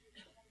way.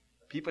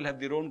 People have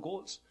their own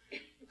goals.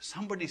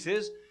 Somebody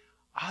says,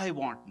 I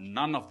want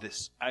none of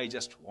this. I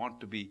just want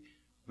to be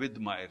with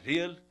my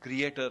real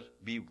Creator,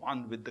 be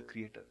one with the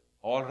Creator.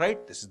 All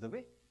right, this is the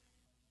way.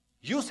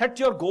 You set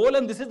your goal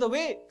and this is the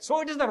way. So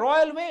it is the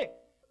royal way.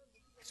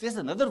 If there's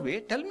another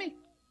way, tell me.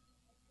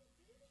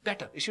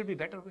 Better. It should be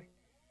better way.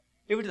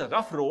 If it is a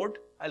rough road,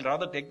 I'll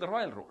rather take the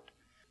royal road.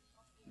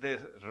 The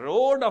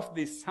road of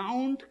the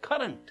sound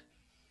current.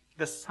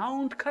 The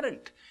sound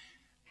current.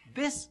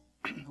 This,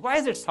 why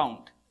is it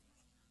sound?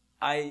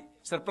 I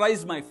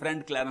surprised my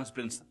friend Clarence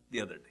Princeton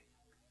the other day.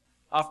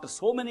 After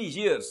so many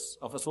years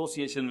of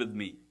association with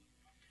me,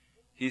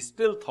 he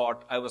still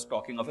thought I was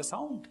talking of a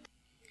sound.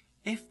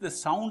 If the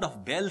sound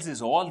of bells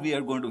is all we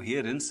are going to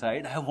hear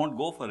inside, I won't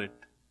go for it.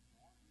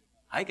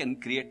 I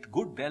can create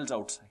good bells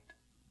outside.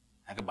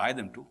 I can buy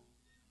them too.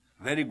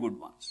 Very good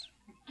ones.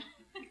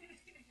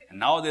 And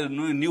now there is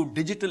new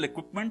digital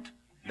equipment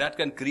that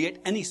can create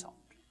any sound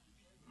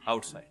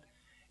outside.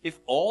 If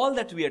all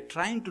that we are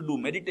trying to do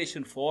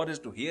meditation for is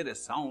to hear a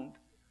sound,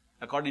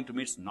 according to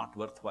me, it's not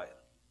worthwhile.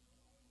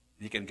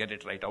 We can get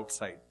it right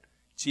outside,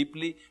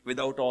 cheaply,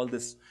 without all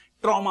this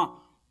trauma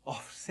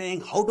of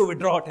saying how to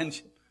withdraw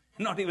attention,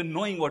 not even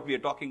knowing what we are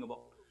talking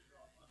about.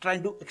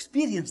 Trying to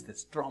experience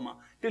this trauma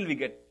till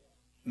we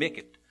make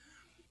it.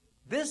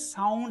 This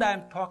sound I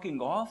am talking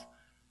of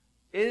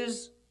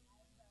is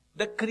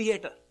the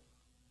Creator.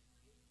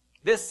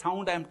 This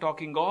sound I am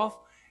talking of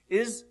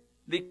is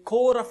the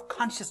core of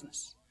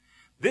consciousness.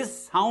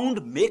 This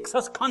sound makes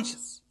us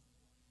conscious.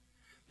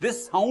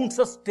 This sound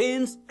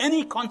sustains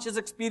any conscious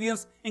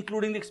experience,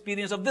 including the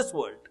experience of this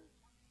world.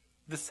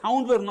 the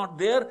sound were not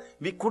there,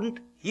 we couldn't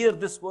hear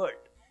this world.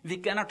 We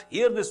cannot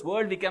hear this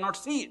world, we cannot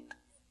see it.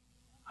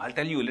 I'll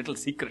tell you a little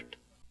secret,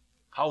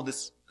 how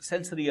this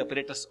sensory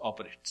apparatus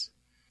operates.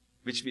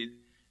 Which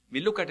we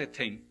look at a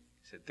thing,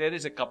 say, there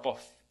is a cup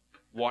of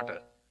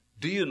water.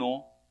 Do you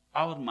know,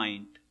 our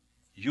mind,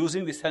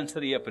 using the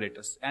sensory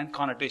apparatus and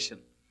connotation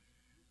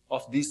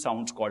of these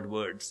sounds called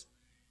words,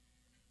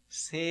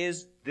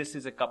 says this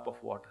is a cup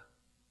of water.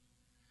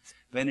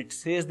 When it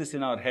says this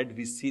in our head,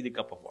 we see the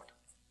cup of water.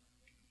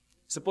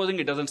 Supposing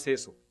it doesn't say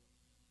so,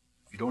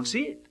 we don't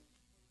see it.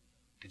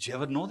 Did you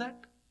ever know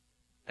that?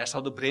 That's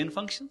how the brain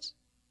functions.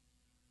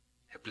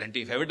 I have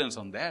plenty of evidence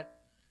on that.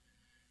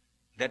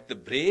 That the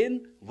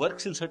brain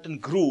works in certain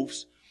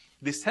grooves.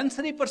 The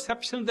sensory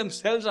perceptions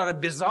themselves are a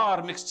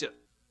bizarre mixture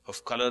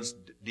of colors,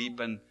 deep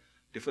and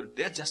different.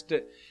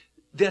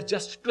 They're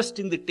just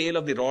twisting the tail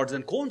of the rods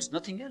and cones,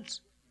 nothing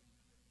else.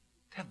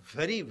 They're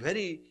very,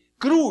 very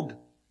crude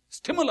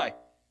stimuli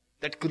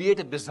that create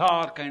a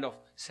bizarre kind of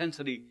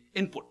sensory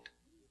input.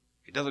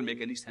 It doesn't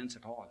make any sense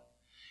at all,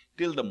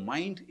 till the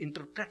mind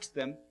interprets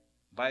them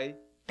by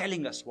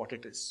telling us what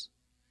it is.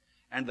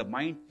 And the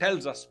mind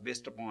tells us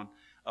based upon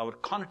our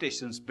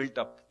connotations built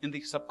up in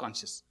the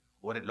subconscious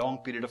over a long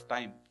period of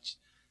time,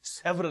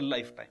 several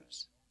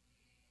lifetimes.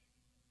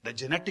 The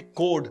genetic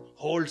code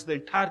holds the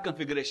entire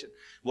configuration.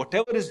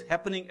 Whatever is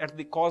happening at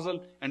the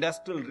causal and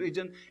astral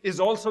region is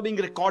also being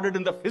recorded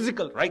in the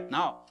physical right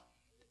now.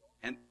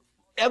 And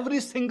every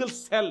single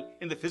cell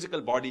in the physical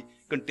body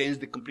contains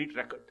the complete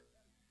record.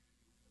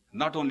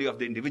 Not only of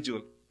the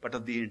individual, but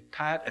of the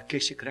entire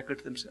Akashic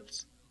records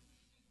themselves.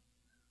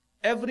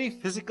 Every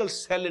physical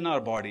cell in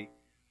our body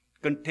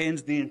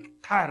contains the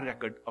entire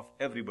record of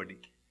everybody,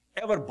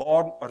 ever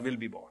born or will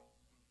be born.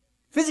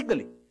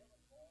 Physically.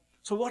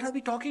 So what are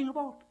we talking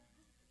about?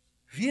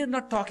 We are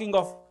not talking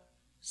of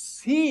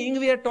seeing,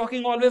 we are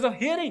talking always of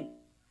hearing.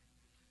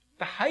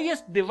 The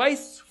highest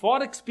device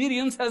for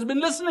experience has been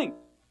listening.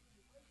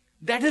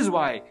 That is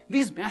why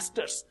these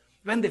masters,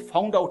 when they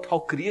found out how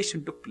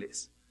creation took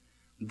place,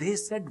 they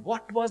said,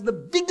 what was the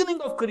beginning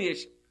of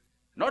creation?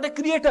 Not a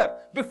creator,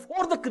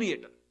 before the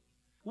creator.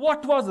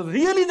 What was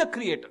really the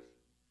creator?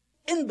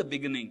 In the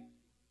beginning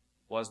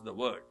was the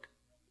Word,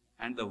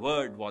 and the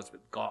Word was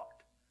with God,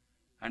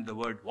 and the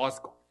Word was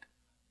God.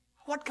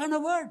 What kind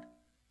of word?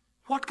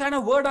 What kind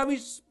of word are we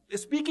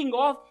speaking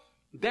of?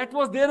 That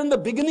was there in the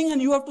beginning,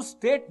 and you have to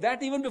state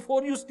that even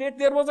before you state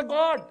there was a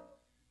God.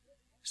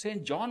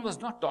 St. John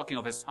was not talking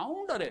of a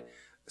sound or a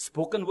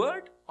spoken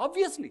word,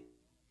 obviously.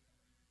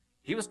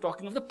 He was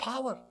talking of the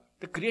power,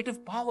 the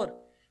creative power,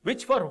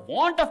 which for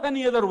want of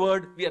any other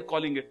word, we are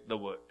calling it the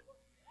Word.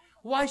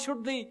 Why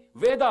should the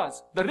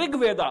Vedas, the Rig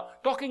Veda,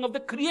 talking of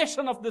the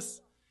creation of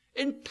this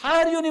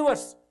entire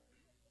universe,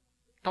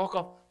 talk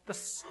of the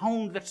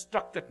sound that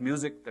struck that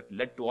music that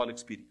led to all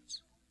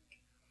experience?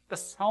 The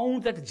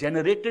sound that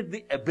generated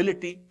the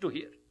ability to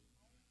hear.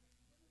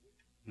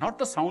 Not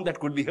the sound that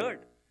could be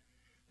heard.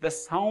 The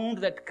sound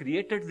that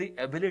created the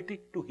ability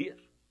to hear.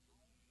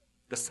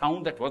 The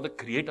sound that was the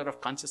creator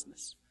of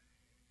consciousness.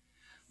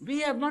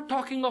 We are not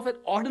talking of an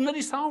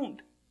ordinary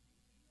sound.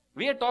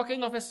 We are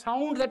talking of a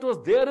sound that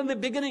was there in the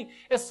beginning,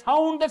 a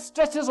sound that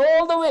stretches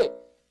all the way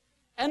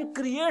and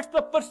creates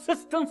the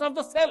persistence of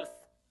the self.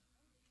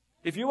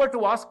 If you were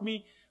to ask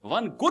me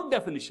one good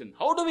definition,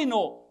 how do we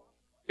know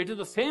it is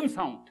the same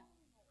sound?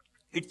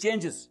 It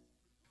changes.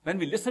 When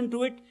we listen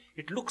to it,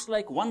 it looks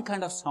like one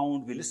kind of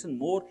sound. We listen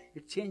more,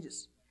 it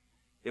changes.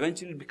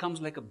 Eventually it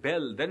becomes like a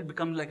bell, then it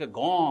becomes like a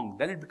gong,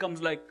 then it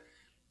becomes like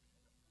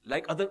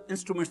other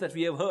instruments that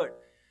we have heard.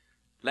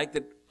 Like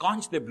the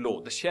conch they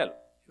blow, the shell.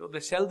 You know, the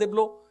shell they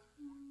blow,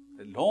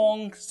 the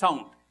long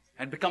sound,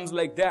 and becomes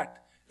like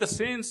that. The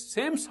same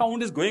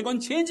sound is going on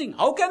changing.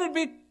 How can it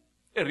be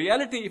a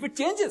reality if it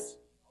changes?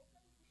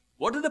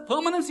 What is the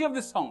permanency of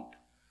this sound?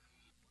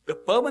 The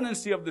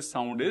permanency of this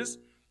sound is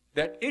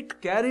that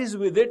it carries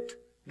with it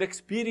the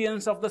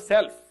experience of the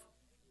self.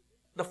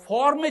 The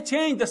form may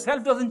change, the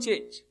self doesn't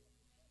change.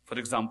 For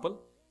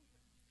example,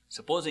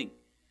 supposing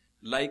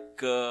like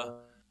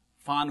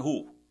Fan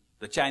Hu,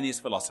 the Chinese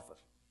philosopher.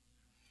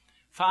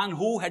 Fan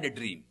Hu had a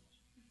dream.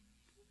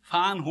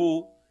 Fan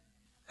Hu,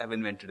 I've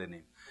invented a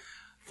name.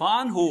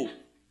 Fan Hu,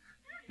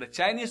 the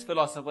Chinese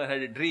philosopher,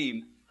 had a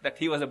dream that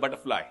he was a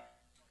butterfly.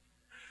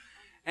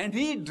 And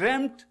he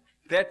dreamt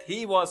that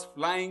he was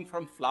flying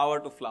from flower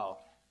to flower.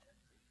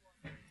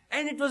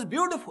 And it was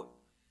beautiful.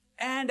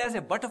 And as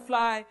a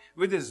butterfly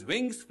with his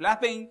wings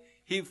flapping,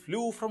 he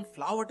flew from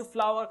flower to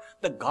flower.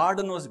 The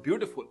garden was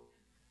beautiful.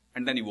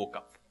 And then he woke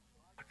up.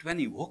 But when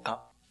he woke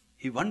up,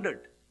 he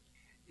wondered,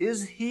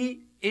 is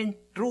he in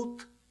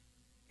truth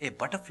a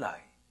butterfly,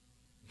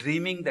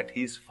 dreaming that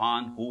he is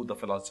Fan Hu, the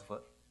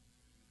philosopher?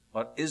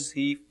 Or is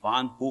he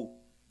Fan Hu,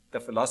 the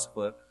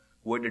philosopher,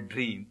 who had a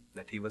dream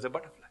that he was a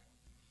butterfly?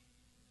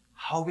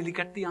 How will he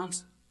get the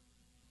answer?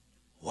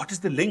 What is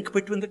the link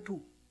between the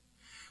two?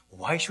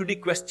 Why should he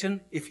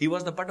question if he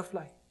was the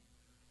butterfly?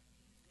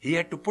 He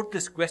had to put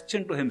this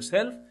question to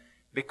himself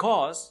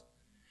because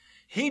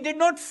he did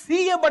not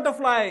see a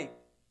butterfly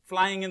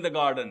flying in the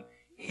garden.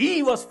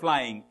 He was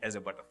flying as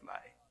a butterfly.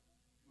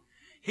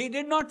 He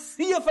did not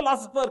see a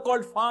philosopher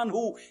called Fan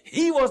Hu.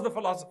 He was the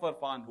philosopher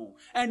Fan Hu.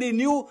 And he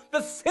knew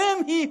the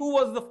same he who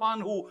was the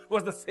Fan Hu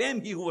was the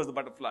same he who was the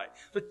butterfly.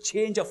 The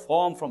change of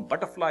form from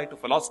butterfly to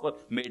philosopher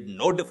made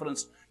no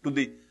difference to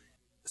the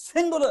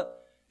singular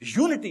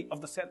unity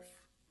of the self.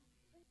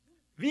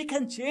 We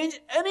can change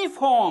any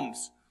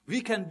forms.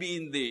 We can be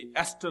in the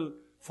astral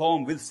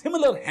form with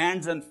similar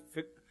hands and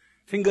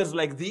fingers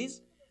like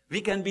these.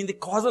 We can be in the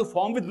causal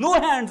form with no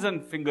hands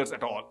and fingers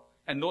at all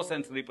and no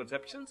sensory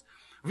perceptions.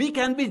 We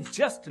can be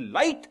just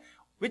light,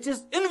 which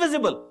is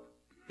invisible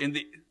in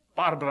the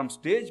Parabrahm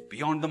stage,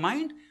 beyond the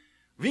mind.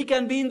 We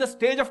can be in the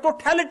stage of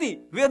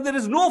totality, where there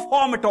is no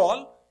form at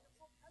all,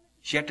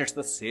 yet it's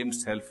the same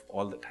self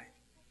all the time.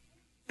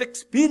 The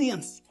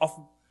experience of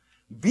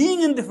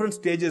being in different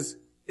stages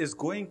is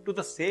going to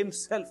the same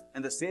self,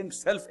 and the same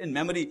self in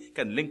memory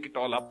can link it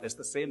all up as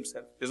the same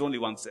self. There's only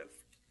one self.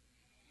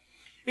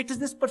 It is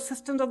this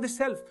persistence of the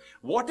self.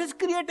 What is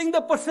creating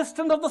the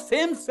persistence of the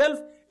same self,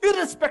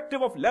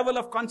 irrespective of level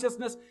of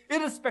consciousness,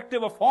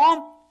 irrespective of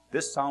form?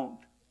 This sound,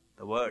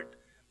 the word,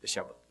 the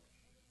Shabad.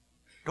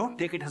 Don't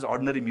take it as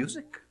ordinary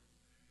music.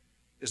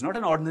 It's not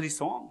an ordinary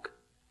song.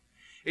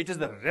 It is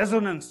the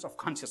resonance of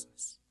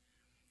consciousness.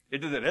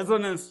 It is the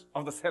resonance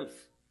of the self.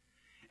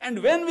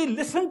 And when we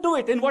listen to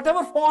it, in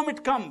whatever form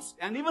it comes,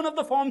 and even if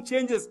the form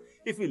changes,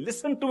 if we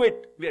listen to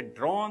it, we are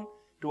drawn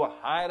to a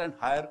higher and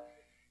higher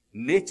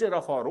nature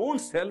of our own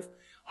self,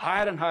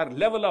 higher and higher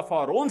level of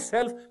our own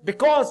self,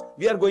 because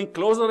we are going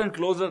closer and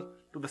closer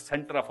to the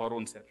center of our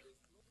own self.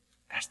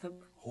 That's the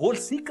whole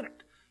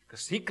secret. The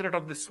secret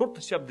of the Surt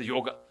Shabd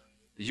Yoga,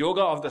 the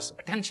yoga of the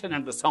attention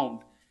and the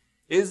sound,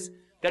 is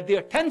that the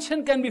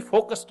attention can be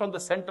focused on the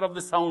center of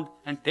the sound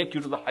and take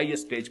you to the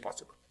highest stage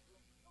possible.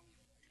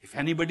 If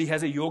anybody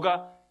has a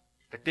yoga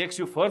that takes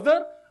you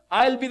further,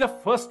 I'll be the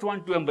first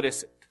one to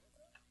embrace it.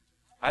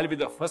 I'll be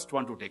the first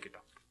one to take it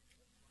up.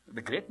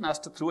 The great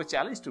master threw a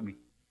challenge to me.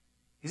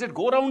 He said,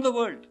 go around the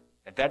world.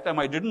 At that time,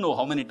 I didn't know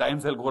how many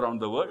times I'll go around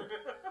the world.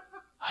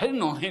 I didn't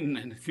know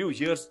in a few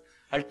years,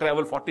 I'll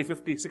travel 40,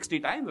 50, 60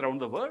 times around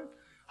the world.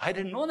 I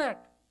didn't know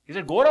that. He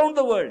said, go around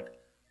the world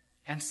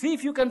and see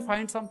if you can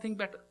find something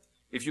better.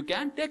 If you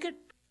can, take it,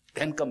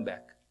 then come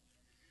back.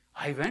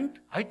 I went,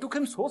 I took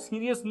him so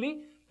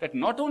seriously that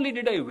not only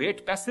did I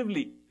wait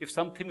passively if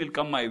something will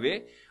come my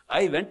way,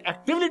 I went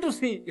actively to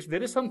see if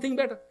there is something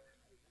better.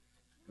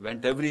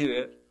 Went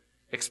everywhere,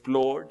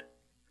 explored,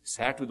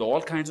 sat with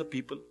all kinds of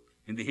people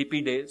in the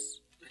hippie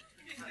days,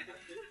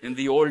 in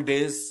the old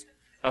days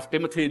of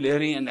Timothy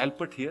Leary and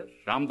Alpert here,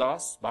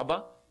 Ramdas,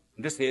 Baba,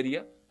 in this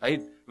area.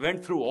 I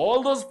went through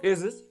all those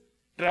phases,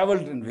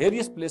 traveled in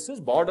various places.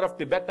 Border of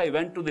Tibet, I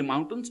went to the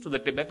mountains, to the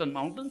Tibetan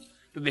mountains,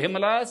 to the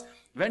Himalayas,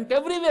 went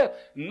everywhere.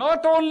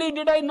 Not only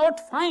did I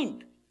not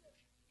find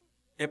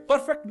a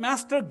perfect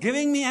master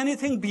giving me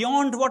anything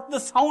beyond what the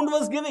sound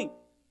was giving,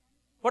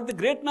 what the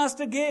great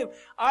master gave,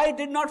 I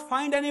did not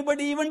find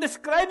anybody even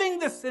describing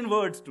this in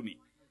words to me.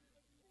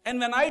 And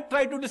when I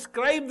tried to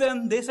describe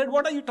them, they said,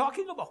 what are you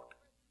talking about?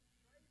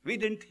 We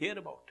didn't hear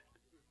about it.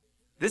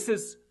 This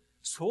is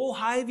so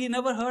high, we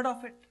never heard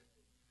of it.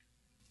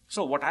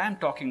 So what I am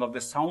talking of,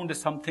 the sound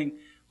is something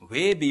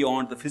way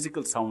beyond the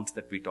physical sounds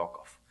that we talk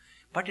of.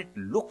 But it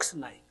looks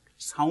like,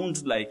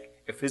 sounds like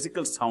a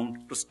physical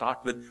sound to start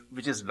with,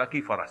 which is lucky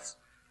for us.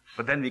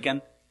 But then we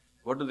can,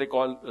 what do they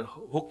call,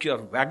 hook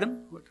your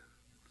wagon? What?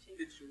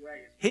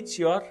 Hitch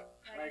your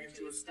wagon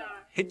to a star.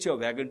 Hitch your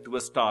wagon to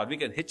a star. We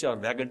can hitch our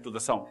wagon to the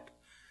sound.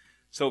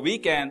 So we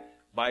can,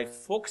 by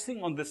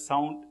focusing on this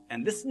sound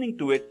and listening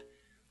to it,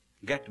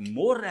 get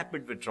more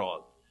rapid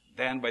withdrawal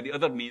than by the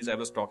other means I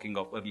was talking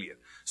of earlier.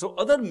 So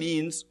other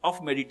means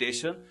of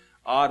meditation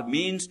are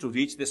means to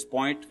reach this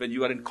point when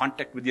you are in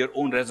contact with your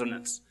own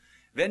resonance.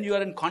 When you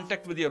are in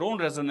contact with your own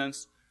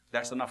resonance,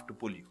 that's enough to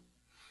pull you.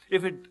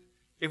 If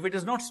it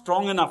is not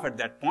strong enough at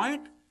that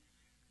point,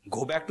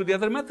 go back to the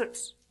other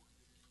methods.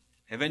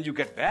 And when you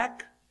get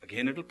back,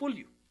 again it will pull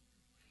you.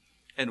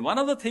 And one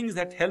of the things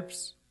that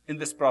helps in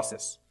this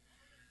process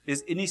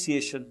is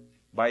initiation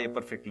by a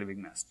perfect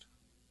living master.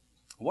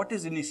 What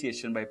is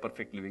initiation by a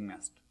perfect living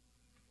master?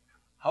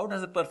 How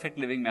does a perfect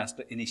living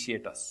master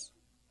initiate us?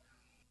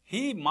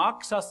 He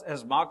marks us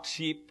as marked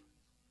sheep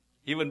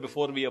even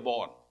before we are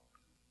born.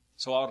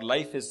 So our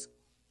life is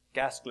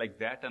cast like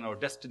that, and our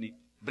destiny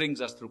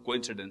brings us through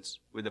coincidence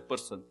with a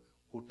person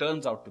who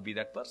turns out to be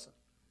that person.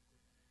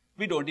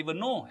 We don't even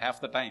know half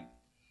the time.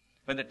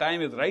 When the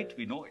time is right,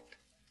 we know it.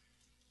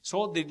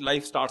 So the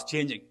life starts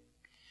changing.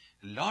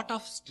 A lot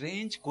of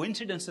strange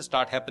coincidences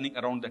start happening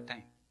around that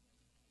time.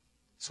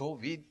 So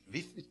we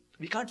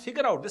can't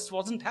figure out, this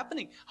wasn't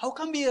happening. How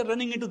come we are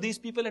running into these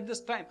people at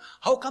this time?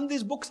 How come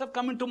these books have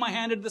come into my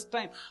hand at this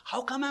time?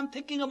 How come I'm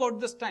thinking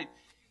about this time?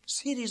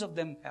 Series of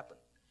them happen.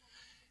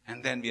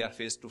 And then we are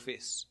face to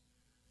face.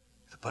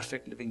 The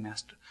perfect living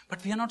master.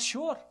 But we are not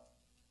sure.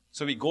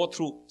 So we go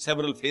through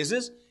several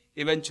phases.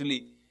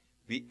 Eventually,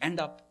 we end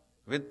up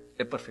with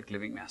a perfect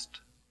living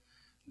master.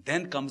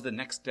 Then comes the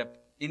next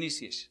step,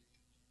 initiation.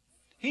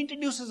 He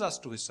introduces us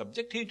to his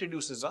subject, he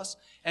introduces us,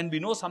 and we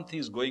know something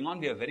is going on.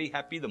 We are very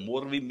happy. The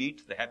more we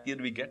meet, the happier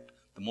we get,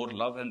 the more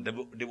love and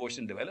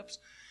devotion develops.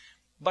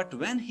 But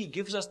when he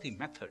gives us the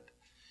method,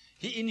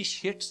 he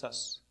initiates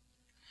us.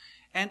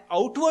 And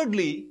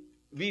outwardly,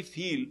 we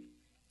feel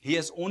he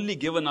has only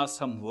given us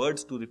some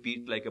words to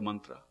repeat like a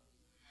mantra,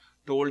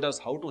 told us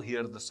how to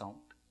hear the sound,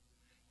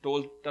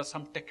 told us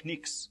some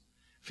techniques,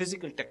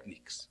 physical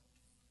techniques.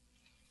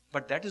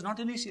 But that is not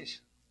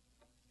initiation.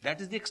 That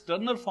is the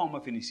external form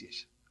of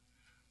initiation.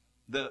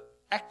 The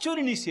actual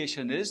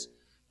initiation is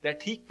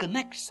that he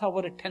connects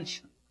our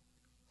attention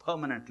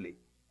permanently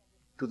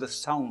to the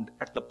sound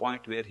at the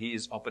point where he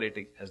is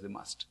operating as the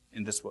master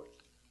in this world.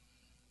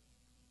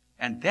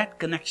 And that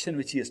connection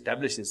which he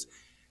establishes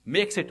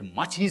makes it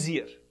much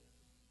easier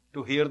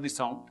to hear the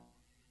sound,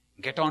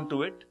 get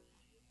onto it,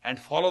 and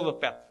follow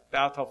the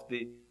path of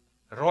the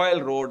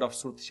royal road of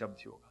Sruti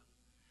Shabd Yoga.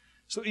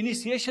 So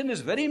initiation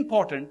is very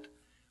important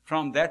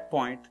from that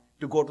point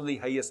to go to the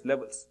highest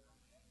levels.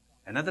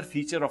 Another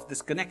feature of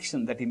this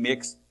connection that he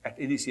makes at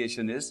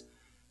initiation is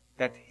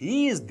that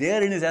he is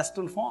there in his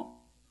astral form,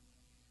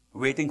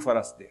 waiting for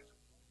us there.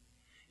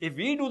 If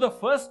we do the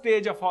first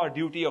stage of our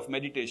duty of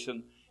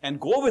meditation and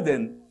go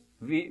within,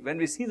 when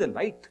we see the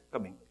light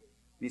coming,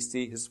 we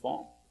see his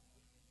form.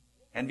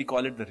 And we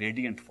call it the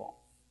radiant form.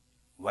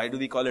 Why do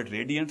we call it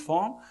radiant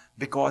form?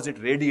 Because it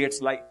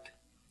radiates light.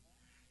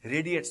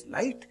 Radiates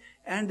light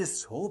and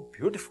is so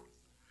beautiful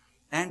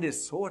and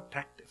is so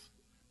attractive.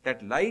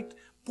 That light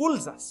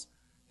pulls us.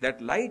 That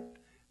light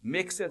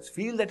makes us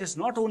feel that it's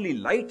not only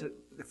light,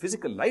 the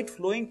physical light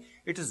flowing,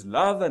 it is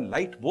love and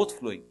light both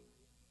flowing.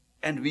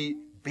 And we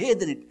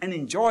bathe in it and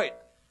enjoy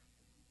it.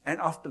 And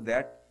after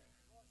that,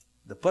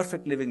 the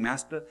perfect living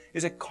master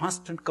is a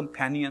constant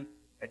companion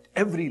at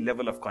every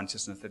level of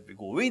consciousness that we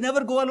go. We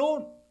never go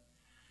alone.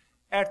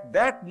 At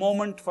that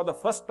moment, for the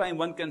first time,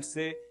 one can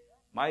say,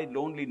 my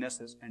loneliness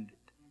has ended.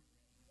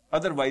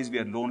 Otherwise, we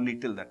are lonely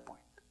till that point.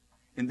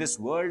 In this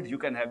world, you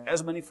can have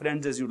as many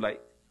friends as you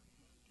like.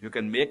 You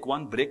can make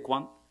one, break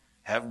one,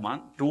 have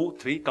 1, 2,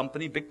 3,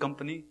 company,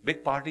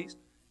 big parties,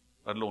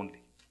 are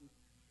lonely.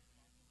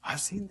 I've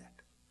seen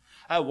that.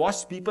 I've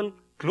watched people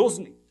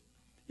closely.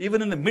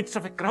 Even in the midst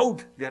of a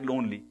crowd, they are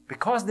lonely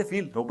because they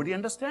feel nobody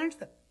understands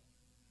them.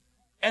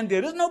 And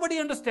there is nobody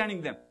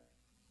understanding them.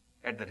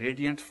 At the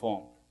radiant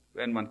form,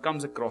 when one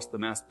comes across the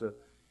master,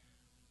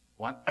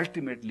 one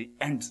ultimately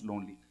ends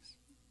loneliness.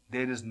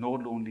 There is no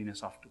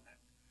loneliness after that.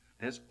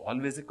 There's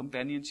always a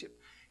companionship.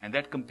 And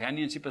that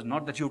companionship is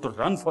not that you have to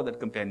run for that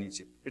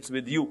companionship. It's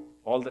with you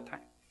all the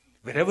time.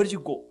 Wherever you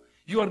go,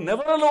 you are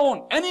never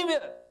alone,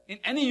 anywhere, in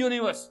any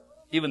universe,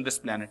 even this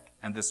planet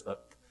and this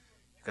earth.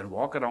 You can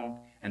walk around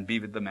and be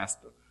with the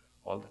master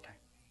all the time.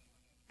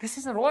 This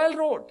is a royal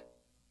road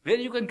where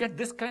you can get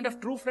this kind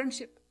of true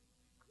friendship.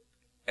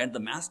 And the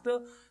master,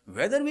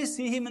 whether we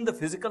see him in the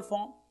physical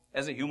form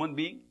as a human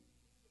being,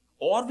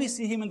 or we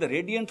see him in the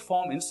radiant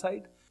form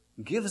inside,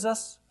 gives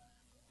us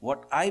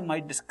what I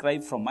might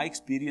describe from my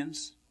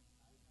experience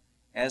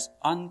as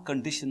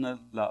unconditional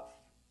love.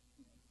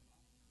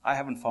 I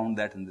haven't found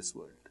that in this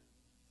world.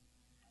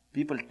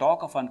 People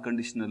talk of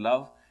unconditional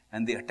love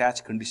and they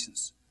attach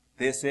conditions.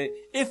 They say,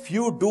 if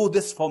you do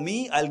this for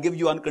me, I'll give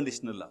you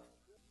unconditional love.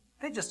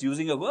 They're just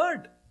using a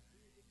word.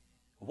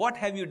 What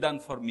have you done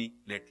for me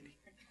lately?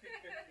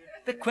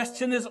 The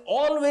question is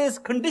always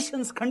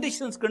conditions,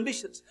 conditions,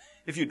 conditions.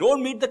 If you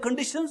don't meet the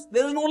conditions,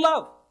 there is no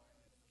love.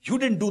 You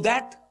didn't do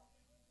that.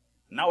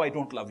 Now I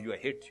don't love you, I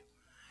hate you.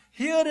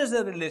 Here is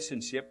a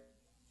relationship,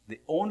 the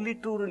only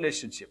true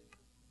relationship,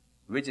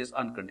 which is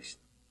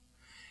unconditional.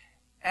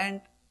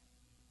 And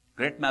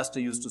great master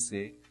used to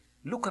say,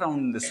 look around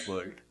in this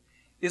world.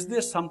 Is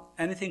there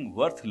anything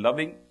worth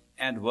loving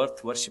and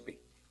worth worshipping?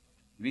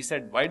 We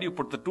said, why do you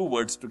put the two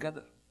words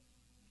together?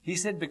 He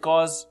said,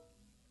 because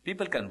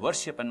people can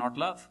worship and not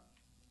love.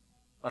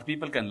 Or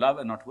people can love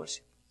and not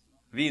worship.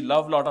 We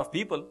love a lot of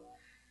people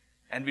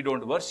and we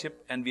don't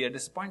worship and we are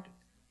disappointed.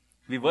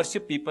 We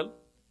worship people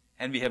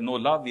and we have no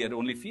love, we have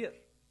only fear.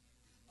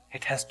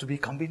 It has to be a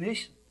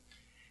combination.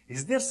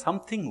 Is there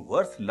something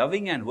worth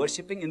loving and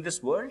worshipping in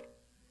this world?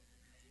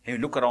 And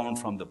you look around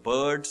from the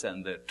birds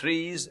and the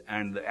trees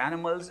and the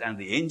animals and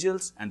the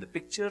angels and the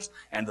pictures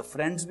and the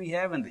friends we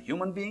have and the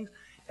human beings,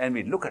 and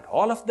we look at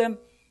all of them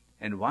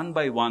and one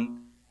by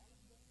one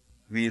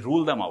we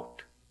rule them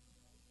out,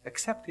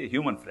 except a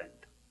human friend.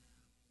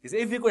 He said,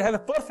 if we could have a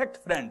perfect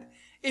friend,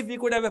 if we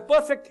could have a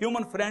perfect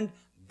human friend,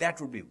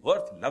 that would be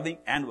worth loving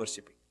and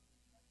worshipping.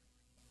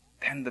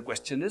 Then the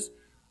question is,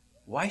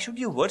 why should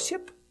you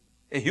worship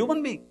a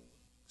human being?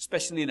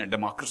 Especially in a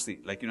democracy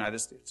like United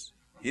States.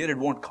 Here it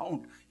won't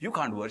count. You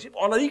can't worship.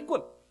 All are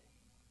equal.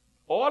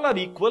 All are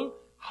equal.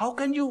 How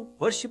can you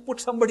worship, put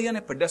somebody on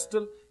a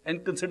pedestal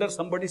and consider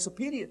somebody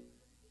superior?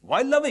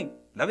 Why loving?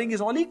 Loving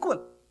is all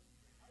equal.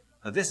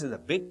 Now this is a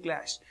big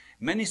clash.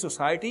 Many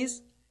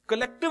societies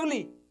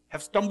collectively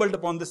have stumbled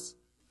upon this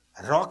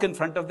rock in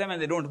front of them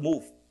and they don't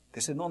move. They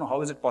say, no,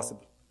 how is it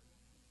possible?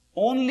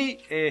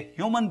 Only a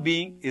human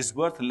being is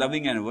worth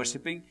loving and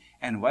worshipping,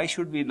 and why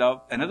should we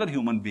love another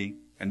human being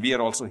And we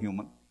are also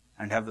human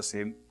and have the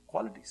same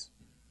qualities.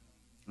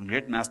 And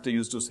great master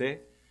used to say,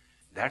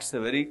 that's a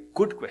very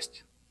good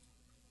question.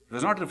 He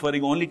was not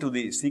referring only to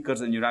the seekers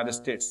in the United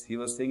States. He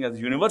was saying as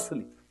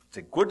universally, it's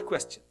a good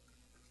question.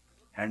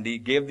 And he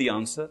gave the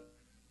answer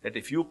that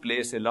if you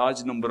place a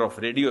large number of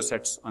radio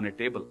sets on a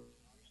table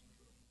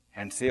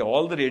and say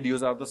all the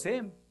radios are the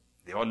same,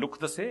 they all look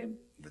the same,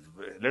 with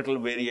little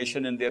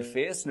variation in their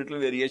face, little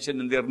variation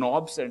in their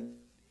knobs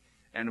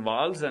and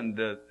valves and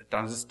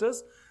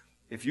transistors.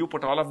 If you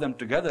put all of them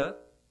together,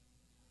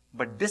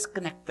 but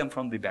disconnect them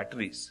from the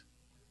batteries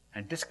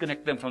and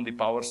disconnect them from the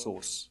power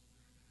source,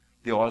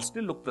 they all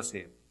still look the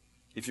same.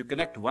 If you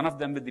connect one of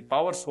them with the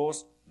power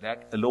source,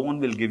 that alone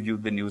will give you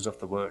the news of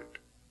the world.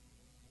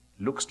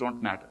 Looks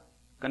don't matter.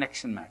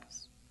 Connection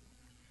matters.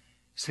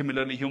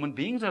 Similarly, human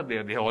beings are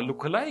there. They all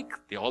look alike.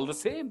 They're all the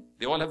same.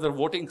 They all have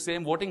the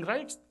same voting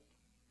rights.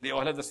 They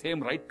all have the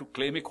same right to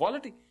claim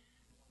equality.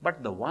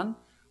 But the one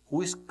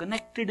who is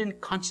connected in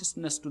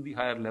consciousness to the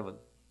higher level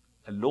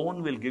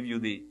alone will give you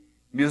the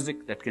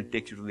music that can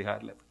take you to the higher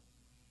level.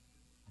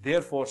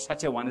 Therefore,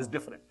 such a one is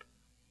different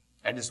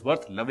and is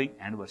worth loving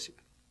and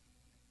worshipping.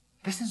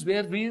 This is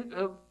where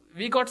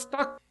we got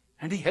stuck,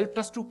 and he helped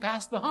us to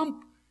pass the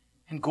hump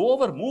and go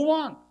over, move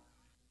on.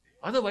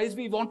 Otherwise,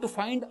 we want to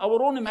find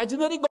our own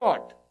imaginary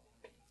God.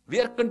 We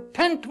are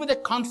content with the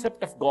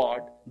concept of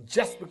God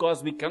just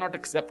because we cannot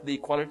accept the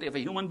equality of a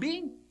human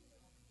being.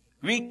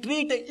 We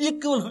treat an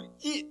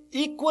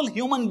equal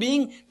human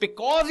being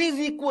because he is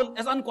equal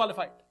as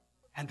unqualified.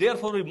 And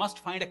therefore, we must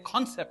find a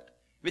concept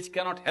which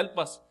cannot help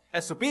us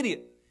as superior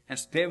and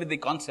stay with the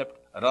concept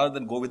rather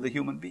than go with the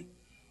human being.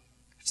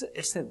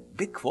 It's a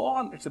big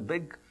wall. It's a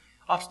big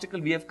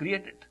obstacle we have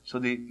created. So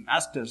the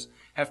masters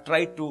have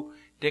tried to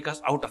take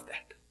us out of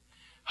that.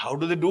 How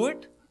do they do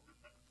it?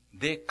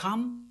 They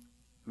come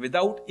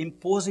without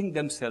imposing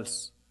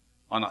themselves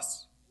on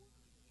us.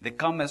 They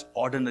come as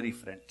ordinary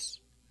friends.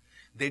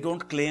 They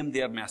don't claim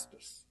they are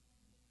masters.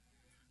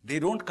 They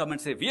don't come and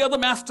say, we are the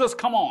masters,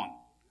 come on.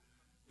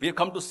 We have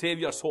come to save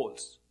your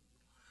souls.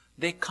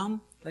 They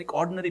come like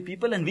ordinary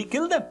people and we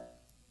kill them.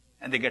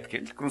 And they get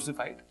killed,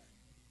 crucified.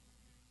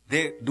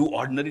 They do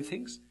ordinary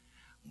things,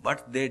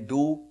 but they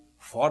do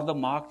for the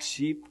marked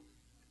sheep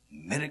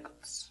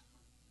miracles.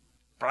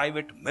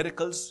 Private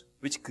miracles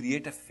which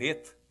create a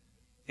faith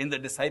in the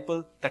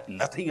disciple that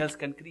nothing else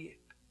can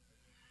create.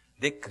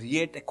 They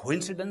create a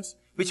coincidence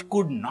which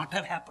could not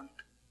have happened.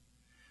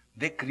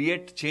 They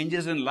create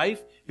changes in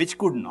life which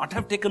could not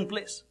have taken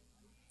place.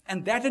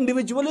 And that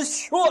individual is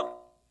sure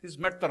he's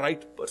met the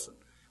right person.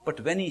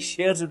 But when he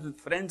shares it with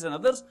friends and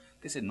others,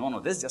 they say, no,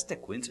 this is just a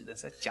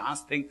coincidence, a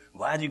chance thing.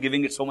 Why are you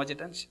giving it so much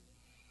attention?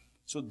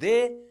 So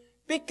they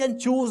pick and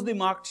choose the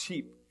marked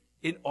sheep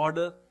in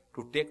order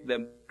to take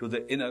them to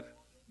the inner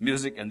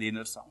music and the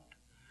inner sound.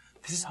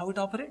 This is how it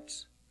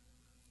operates.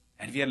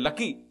 And we are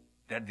lucky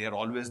that they are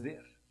always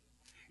there.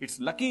 It's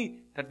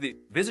lucky that the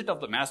visit of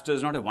the master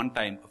is not a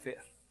one-time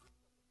affair.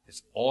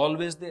 It's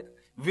always there.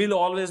 Will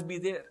always be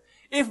there.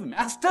 If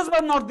masters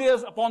were not there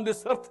upon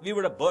this earth, we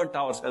would have burnt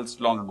ourselves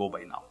long ago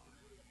by now.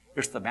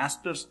 It's the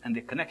masters and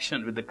the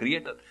connection with the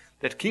Creator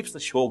that keeps the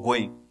show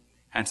going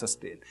and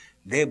sustained.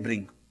 They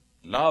bring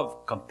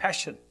love,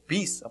 compassion,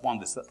 peace upon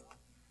this earth.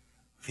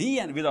 We,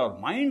 and with our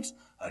minds,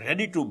 are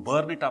ready to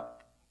burn it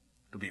up,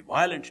 to be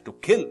violent, to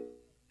kill,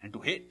 and to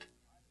hate.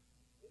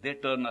 They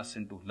turn us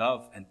into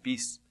love and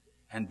peace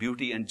and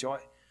beauty and joy.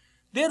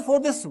 Therefore,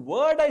 this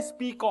word I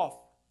speak of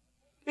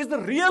is the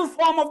real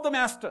form of the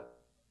master.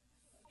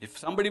 If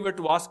somebody were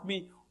to ask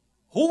me,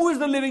 who is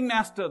the living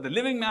master? The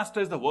living master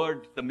is the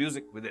word, the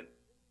music within.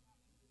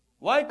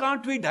 Why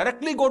can't we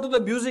directly go to the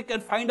music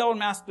and find our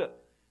master?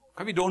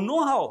 Because we don't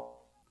know how.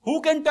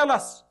 Who can tell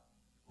us?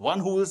 One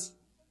who is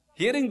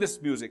hearing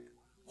this music.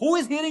 Who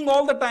is hearing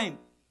all the time?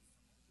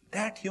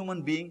 That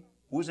human being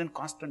who is in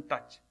constant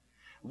touch.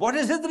 What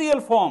is his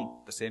real form?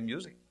 The same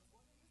music.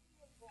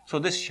 So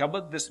this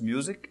Shabad, this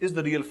music, is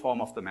the real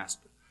form of the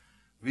master.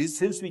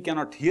 Since we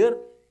cannot hear,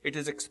 it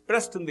is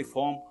expressed in the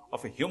form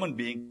of a human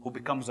being who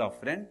becomes our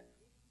friend,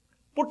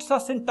 puts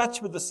us in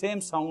touch with the same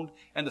sound,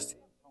 and the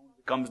same sound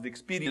becomes the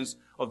experience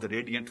of the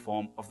radiant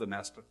form of the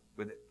master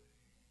with it.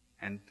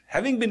 And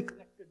having been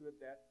connected with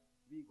that,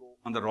 we go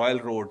on the royal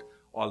road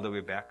all the way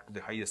back to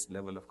the highest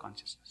level of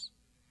consciousness.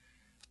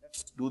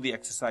 Let's do the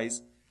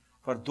exercise.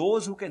 For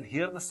those who can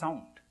hear the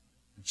sound,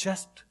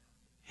 just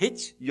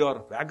hitch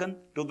your wagon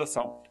to the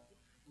sound,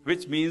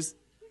 which means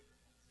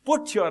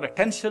put your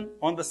attention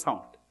on the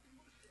sound.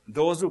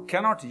 Those who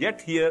cannot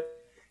yet hear,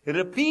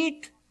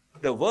 repeat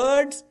the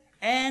words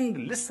and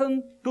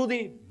listen to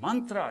the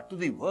mantra, to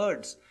the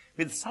words,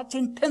 with such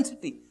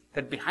intensity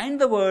that behind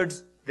the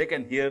words, they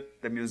can hear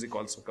the music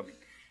also coming.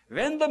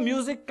 When the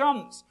music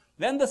comes,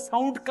 when the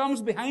sound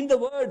comes behind the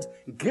words,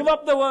 give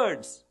up the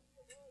words.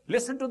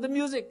 Listen to the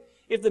music.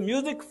 If the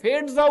music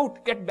fades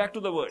out, get back to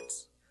the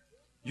words.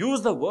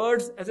 Use the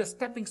words as a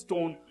stepping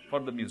stone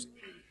for the music.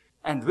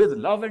 And with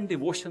love and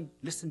devotion,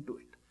 listen to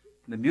it.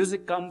 The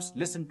music comes,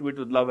 listen to it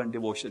with love and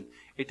devotion.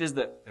 It is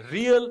the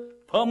real,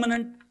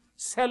 permanent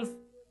self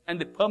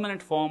and the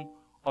permanent form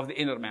of the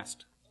inner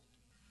master.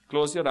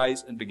 Close your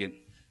eyes and begin.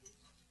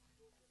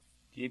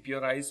 Keep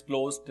your eyes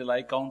closed till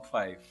I count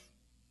 5.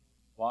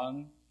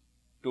 1,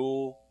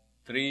 2,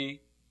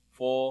 3,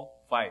 4,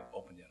 5.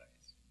 Open your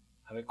eyes.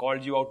 Have I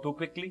called you out too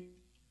quickly?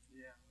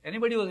 Yeah.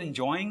 Anybody was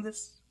enjoying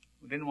this?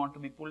 Who didn't want to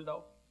be pulled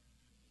out?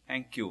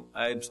 Thank you.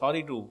 I am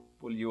sorry to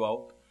pull you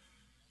out.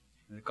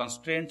 The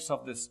constraints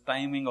of this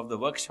timing of the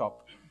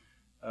workshop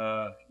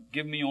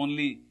give me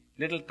only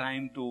little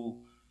time to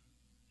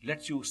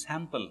let you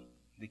sample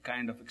the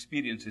kind of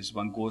experiences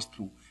one goes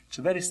through. It's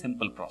a very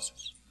simple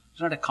process.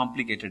 It's not a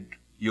complicated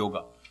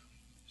yoga.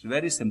 It's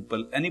very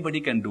simple. Anybody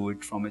can do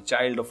it, from a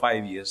child of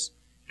 5 years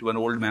to an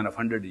old man of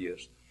 100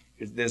 years.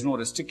 There's no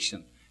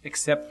restriction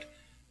except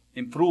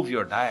improve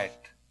your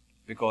diet,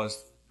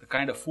 because the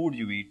kind of food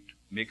you eat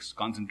makes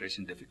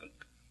concentration difficult.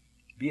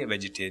 Be a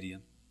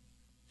vegetarian.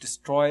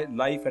 Destroy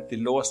life at the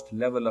lowest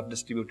level of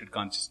distributed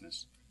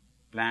consciousness.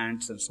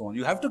 Plants and so on.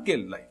 You have to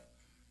kill life.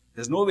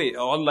 There's no way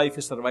all life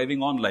is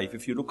surviving on life.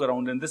 If you look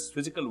around in this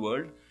physical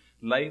world,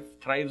 life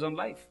thrives on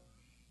life.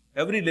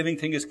 Every living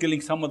thing is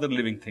killing some other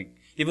living thing.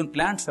 Even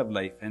plants have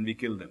life and we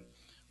kill them.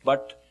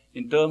 But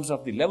in terms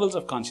of the levels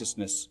of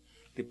consciousness,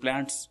 the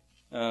plants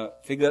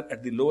figure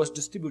at the lowest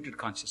distributed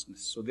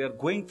consciousness. So they are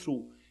going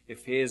through a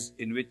phase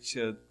in which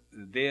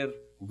their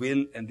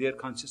will and their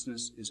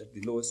consciousness is at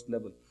the lowest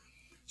level.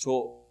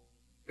 So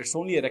it's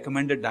only a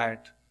recommended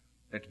diet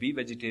that be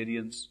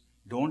vegetarians,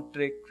 don't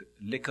take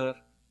liquor,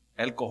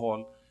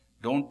 alcohol,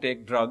 don't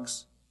take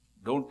drugs,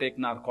 don't take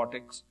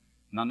narcotics.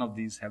 None of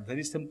these. Have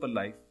very simple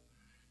life.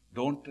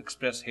 Don't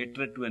express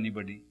hatred to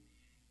anybody.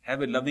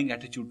 Have a loving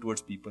attitude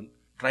towards people.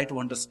 Try to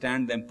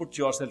understand them. Put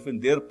yourself in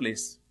their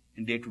place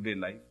in day-to-day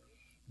life.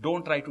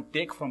 Don't try to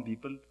take from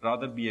people.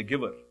 Rather be a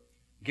giver.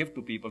 Give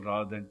to people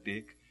rather than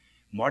take.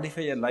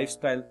 Modify your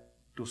lifestyle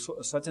to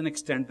such an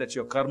extent that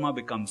your karma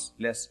becomes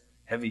less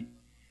heavy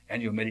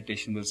and your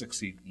meditation will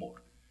succeed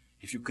more.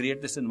 If you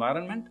create this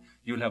environment,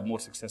 you will have more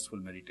successful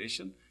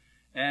meditation,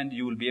 and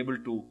you will be able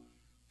to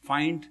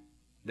find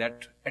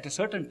that at a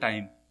certain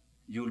time,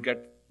 you will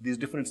get these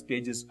different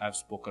stages I've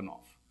spoken of.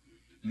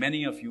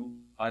 Many of you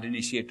are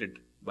initiated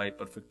by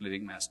Perfect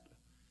Living Master.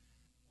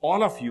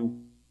 All of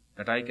you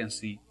that I can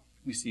see,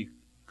 we see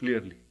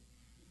clearly.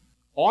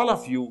 All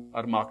of you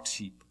are marked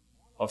sheep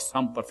of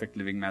some Perfect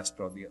Living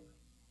Master or the other.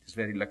 It's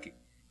very lucky.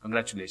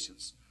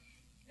 Congratulations.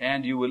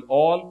 And you will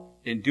all,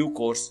 in due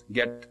course,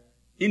 get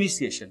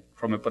initiation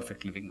from a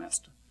Perfect Living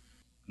Master.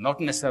 Not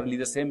necessarily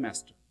the same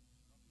Master,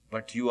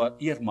 but you are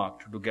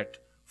earmarked to get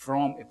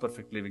from a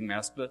Perfect Living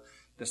Master.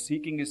 The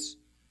seeking is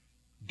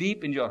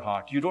deep in your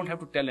heart. You don't have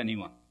to tell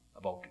anyone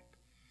about it.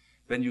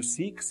 When you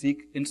seek,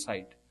 seek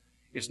inside.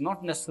 It's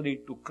not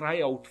necessary to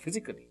cry out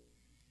physically.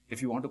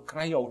 If you want to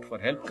cry out for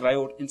help, cry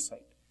out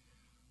inside.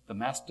 The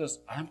Masters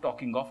I am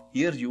talking of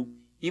hear you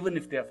even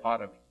if they are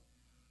far away.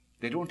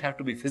 They don't have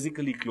to be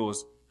physically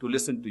close to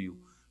listen to you.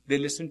 They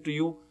listen to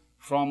you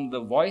from the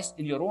voice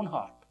in your own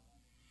heart.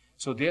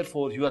 So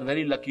therefore, you are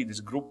very lucky, this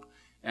group,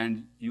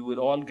 and you will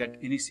all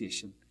get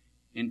initiation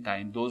in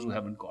time, those who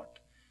haven't got.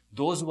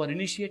 Those who are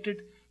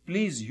initiated,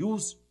 please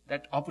use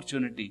that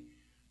opportunity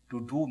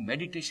to do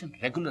meditation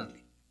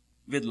regularly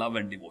with love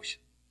and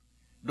devotion.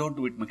 Don't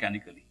do it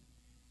mechanically.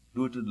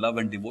 Do it with love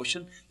and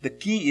devotion. The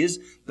key is,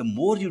 the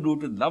more you do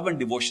it with love and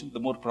devotion, the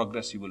more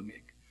progress you will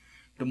make.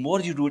 The more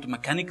you do it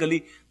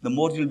mechanically, the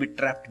more you will be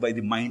trapped by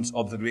the mind's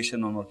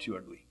observation on what you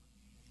are doing.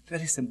 It's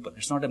very simple.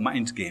 It's not a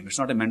mind's game. It's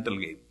not a mental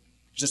game.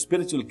 It's a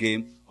spiritual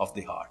game of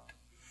the heart.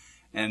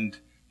 And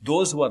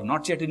those who are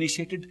not yet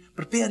initiated,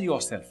 prepare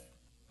yourself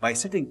by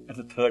sitting at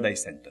the third eye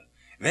center.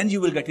 When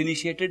you will get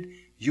initiated,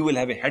 you will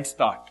have a head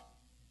start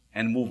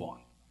and move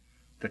on.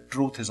 The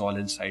truth is all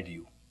inside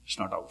you. It's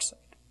not outside.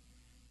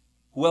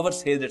 Whoever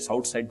says it's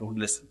outside, don't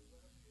listen.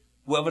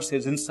 Whoever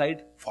says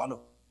inside,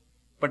 follow.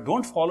 But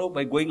don't follow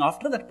by going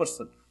after that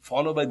person.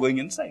 Follow by going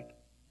inside.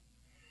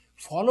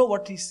 Follow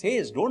what he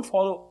says. Don't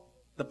follow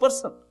the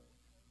person.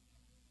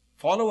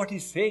 Follow what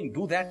he's saying.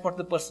 Do that what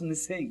the person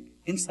is saying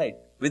inside,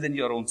 within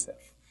your own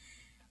self.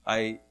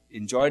 I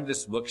enjoyed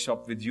this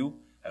workshop with you.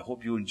 I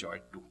hope you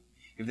enjoyed too.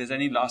 If there's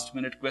any last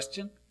minute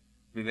question,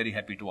 we're very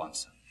happy to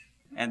answer.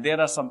 And there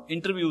are some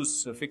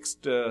interviews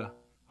fixed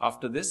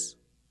after this.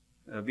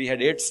 We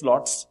had 8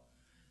 slots.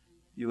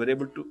 You were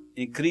able to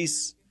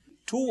increase.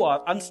 2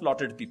 are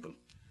unslotted people.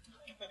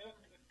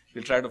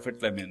 We'll try to fit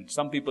them in.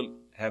 Some people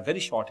have very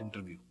short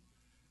interview.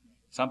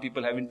 Some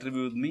people have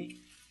interviewed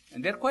me,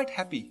 and they're quite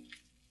happy.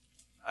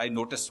 I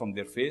noticed from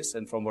their face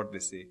and from what they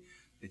say.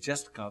 They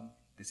just come.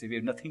 They say, we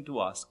have nothing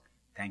to ask.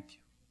 Thank you.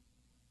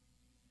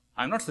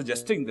 I'm not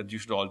suggesting that you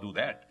should all do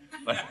that.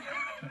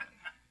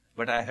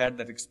 But I had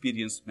that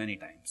experience many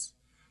times.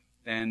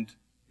 And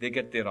they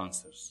get their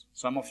answers.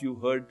 Some of you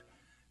heard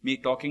me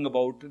talking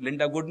about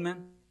Linda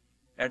Goodman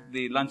at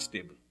the lunch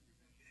table.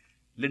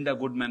 Linda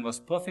Goodman was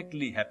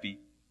perfectly happy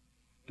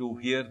to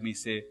hear me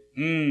say,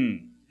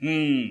 3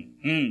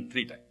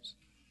 times.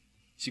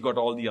 She got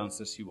all the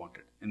answers she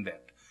wanted in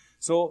that.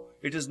 So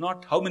it is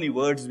not how many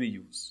words we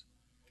use,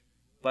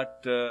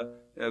 but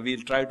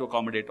we'll try to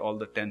accommodate all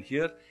the 10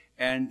 here.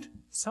 And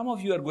some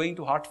of you are going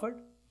to Hartford.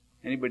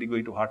 Anybody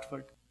going to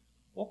Hartford?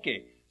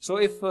 Okay. So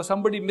if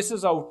somebody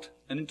misses out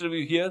an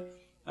interview here,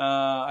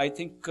 I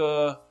think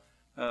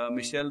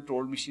Michelle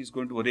told me she's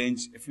going to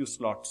arrange a few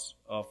slots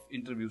of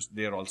interviews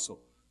there also.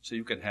 So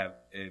you can have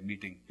a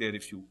meeting there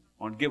if you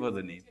want. Give her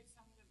the name.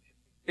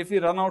 If we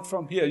run out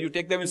from here, you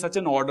take them in such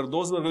an order.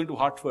 Those who are going to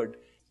Hartford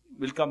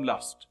will come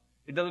last.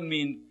 It doesn't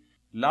mean,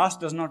 last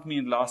does not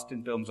mean last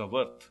in terms of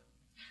worth.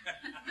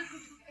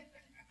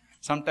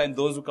 Sometimes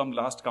those who come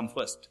last come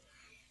first.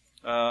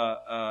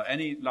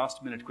 Any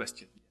last minute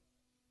question?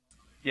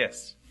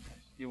 Yes.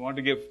 You want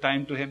to give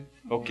time to him?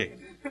 Okay.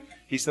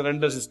 He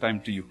surrenders his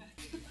time to you.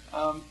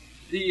 As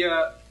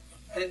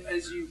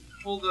you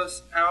called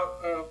us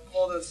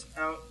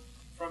out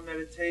from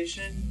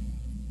meditation,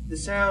 the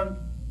sound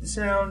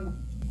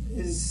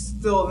is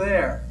still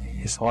there.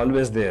 It's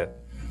always there.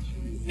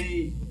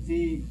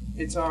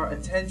 It's our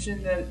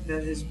attention that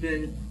has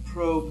been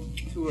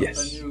probed to a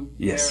new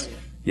area.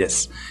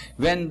 Yes.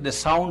 When the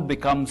sound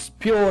becomes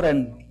pure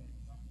and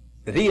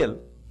real,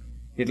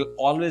 it will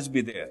always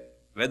be there,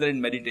 whether in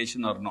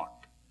meditation or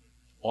not.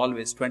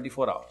 Always,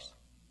 24 hours.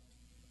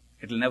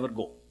 It will never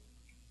go.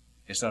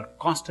 It's our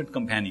constant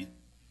companion.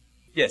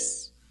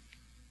 Yes.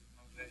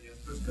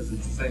 Because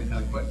it's the same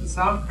kind of question. The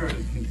sound current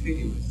is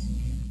continuous.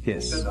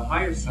 Yes. Except the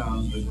higher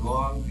sounds, the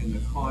gong and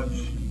the conch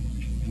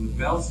and the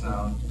bell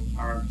sound,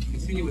 are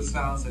continuous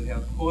sounds that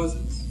have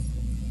pauses.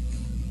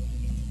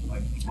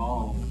 Like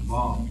bong,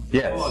 bong.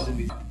 Yes. Pause in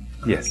between.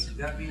 Yes. Does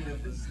that mean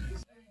that this...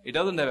 It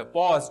doesn't have a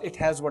pause. It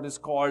has what is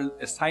called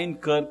a sine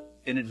curve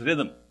in its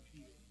rhythm.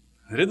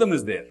 Rhythm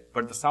is there,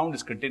 but the sound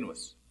is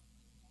continuous.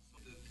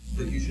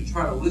 That you should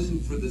try to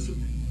listen for this,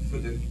 for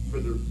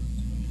the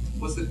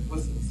what's the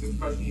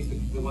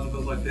expression? The one that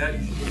goes like that.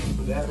 You should listen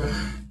for that, right?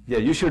 Yeah,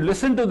 you should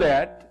listen to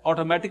that.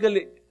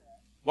 Automatically,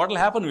 what will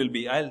happen will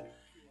be,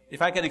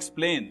 if I can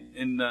explain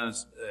in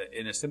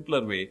a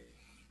simpler way,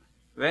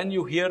 when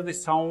you hear the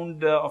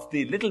sound of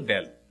the little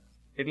bell,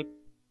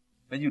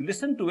 when you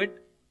listen to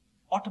it,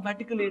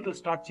 automatically it will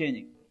start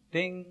changing.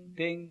 Ting,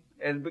 ting,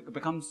 it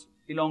becomes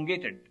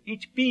elongated.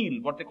 Each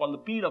peal, what they call the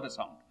peal of a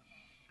sound.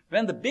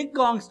 When the big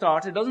gong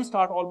starts, it doesn't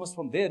start almost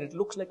from there. It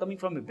looks like coming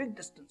from a big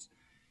distance.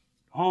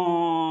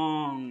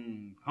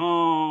 Hong,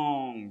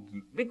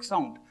 hong, big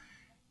sound.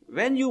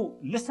 When you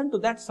listen to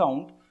that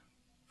sound,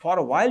 for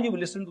a while you will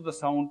listen to the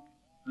sound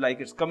like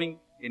it's coming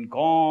in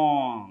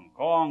gong,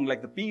 gong,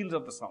 like the peals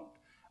of the sound.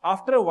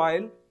 After a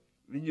while,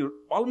 when you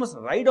almost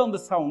ride on the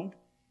sound,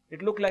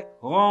 it looks like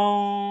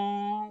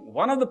gong.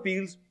 One of the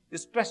peals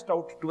is stretched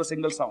out to a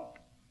single sound.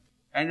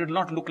 And it will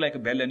not look like a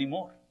bell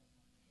anymore.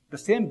 The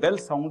same bell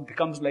sound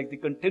becomes like the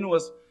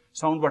continuous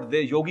sound what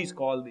the yogis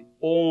call the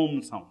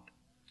Om sound.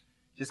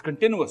 It is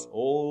continuous.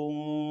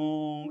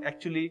 Om.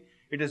 Actually,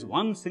 it is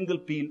one single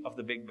peal of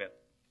the big bell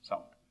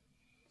sound.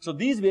 So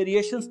these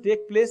variations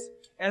take place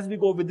as we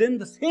go within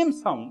the same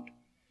sound,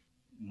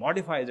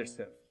 modifies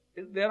itself.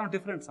 They are not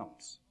different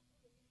sounds.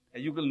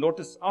 And you will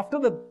notice after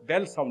the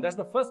bell sound, that's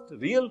the first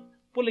real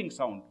pulling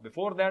sound.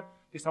 Before that,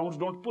 the sounds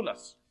don't pull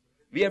us.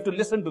 We have to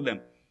listen to them.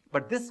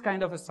 But this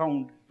kind of a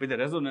sound with a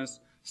resonance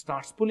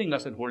starts pulling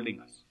us and holding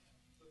us.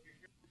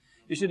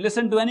 You should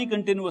listen to any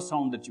continuous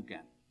sound that you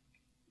can.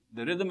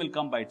 The rhythm will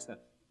come by itself.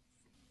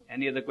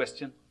 Any other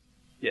question?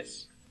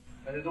 Yes.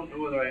 I don't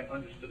know whether I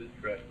understood it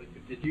correctly,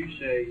 but did you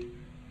say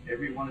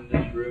everyone in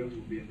this room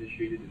will be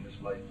initiated in this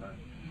lifetime?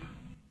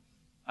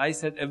 I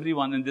said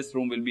everyone in this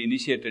room will be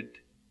initiated.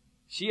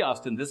 She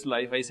asked in this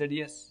life, I said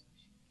yes.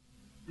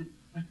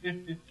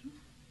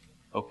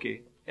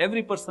 Okay.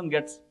 Every person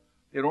gets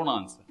their own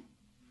answer.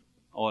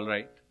 All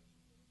right.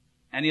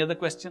 Any other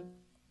question?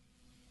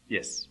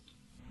 Yes.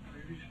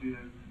 Previously,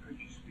 I've heard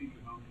you speak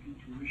about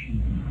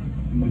intuition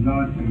and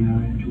developing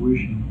our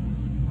intuition.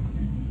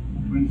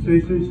 When, say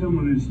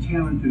someone is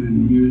talented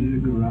in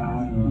music or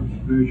art or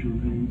spiritual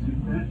things,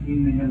 does that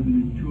mean they have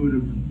an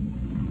intuitive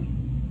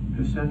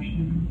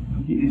perception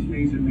of these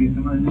things that make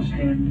them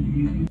understand it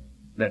easier?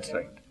 That's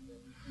right.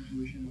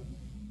 Intuition.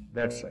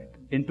 That's right.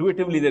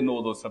 Intuitively they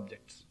know those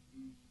subjects.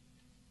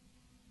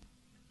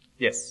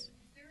 Yes.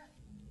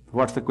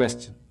 What's the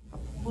question?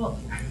 Well,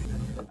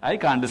 I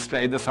can't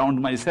describe the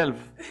sound myself.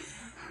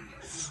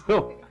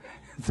 So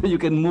you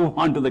can move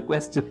on to the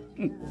question.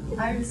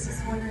 I was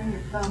just wondering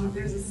if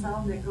there's a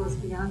sound that goes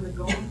beyond the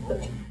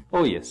gong.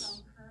 Oh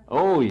yes.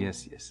 Oh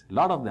yes, yes. A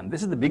lot of them.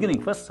 This is the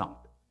beginning, first sound.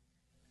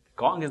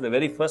 Gong is the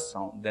very first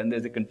sound. Then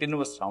there's a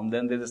continuous sound.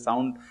 Then there's a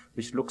sound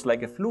which looks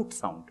like a flute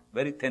sound,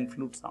 very thin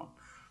flute sound.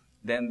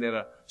 Then there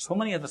are so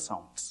many other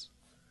sounds.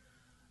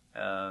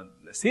 A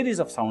series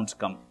of sounds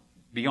come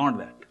beyond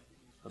that.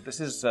 So this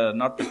is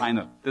not the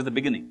final. This is the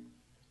beginning.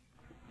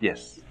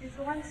 Yes. It's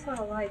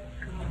also like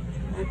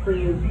when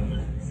you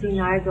see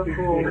Niagara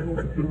Falls and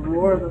the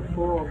roar of the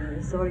falls, and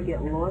you sort of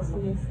get lost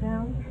in the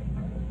sound.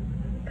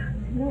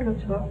 You know what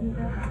I'm talking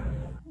about?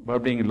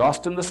 About being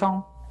lost in the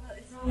sound?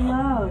 It's so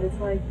loud. It's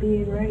like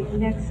being right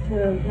next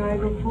to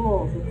Niagara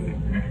Falls.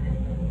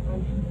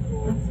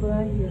 That's what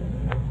I hear.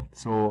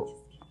 So,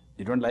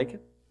 you don't like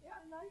it? Yeah,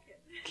 I like it.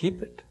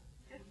 Keep it.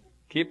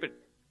 Keep it.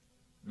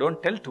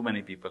 Don't tell too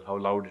many people how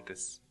loud it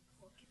is.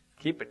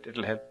 Keep it.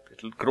 It'll help.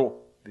 It'll grow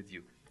with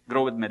you.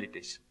 Grow with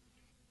meditation.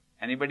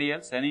 Anybody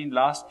else? Any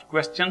last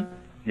question?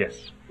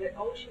 Yes. The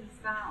ocean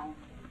sound.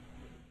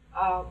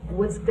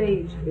 What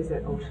stage is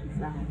that ocean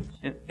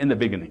sound? In the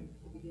beginning.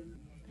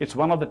 It's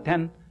one of the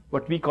 10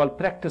 what we call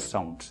practice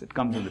sounds. It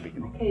comes in the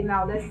beginning. Okay,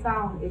 now that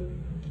sound,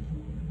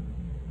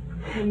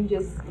 can you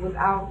just,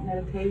 without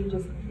meditating,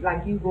 just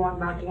like you going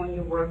about doing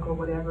your work or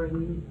whatever,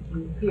 and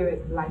you hear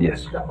it like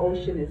Yes. the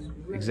ocean is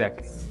really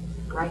Exactly.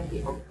 right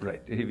here.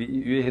 Right.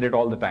 You hear it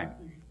all the time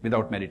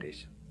without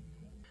meditation.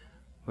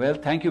 Well,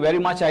 thank you very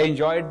much. I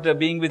enjoyed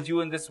being with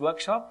you in this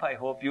workshop. I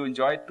hope you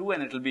enjoyed too,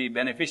 and it will be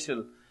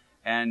beneficial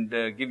and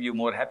give you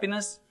more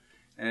happiness.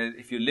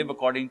 If you live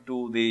according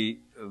to the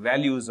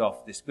values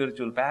of the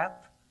spiritual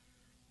path,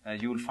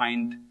 you will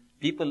find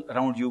people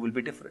around you will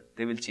be different.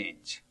 They will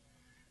change.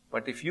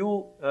 But if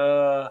you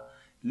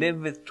live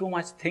with too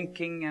much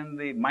thinking and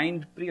the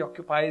mind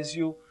preoccupies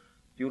you,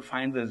 you will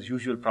find the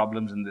usual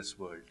problems in this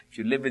world. If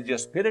you live with your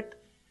spirit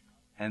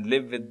and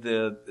live with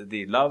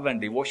the love and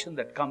devotion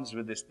that comes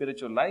with the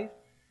spiritual life,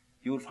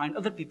 you will find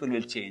other people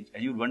will change.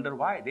 And you will wonder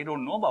why. They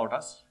don't know about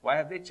us. Why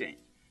have they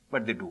changed?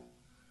 But they do.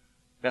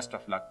 Best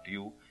of luck to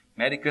you.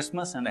 Merry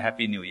Christmas and a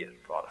Happy New Year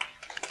for all.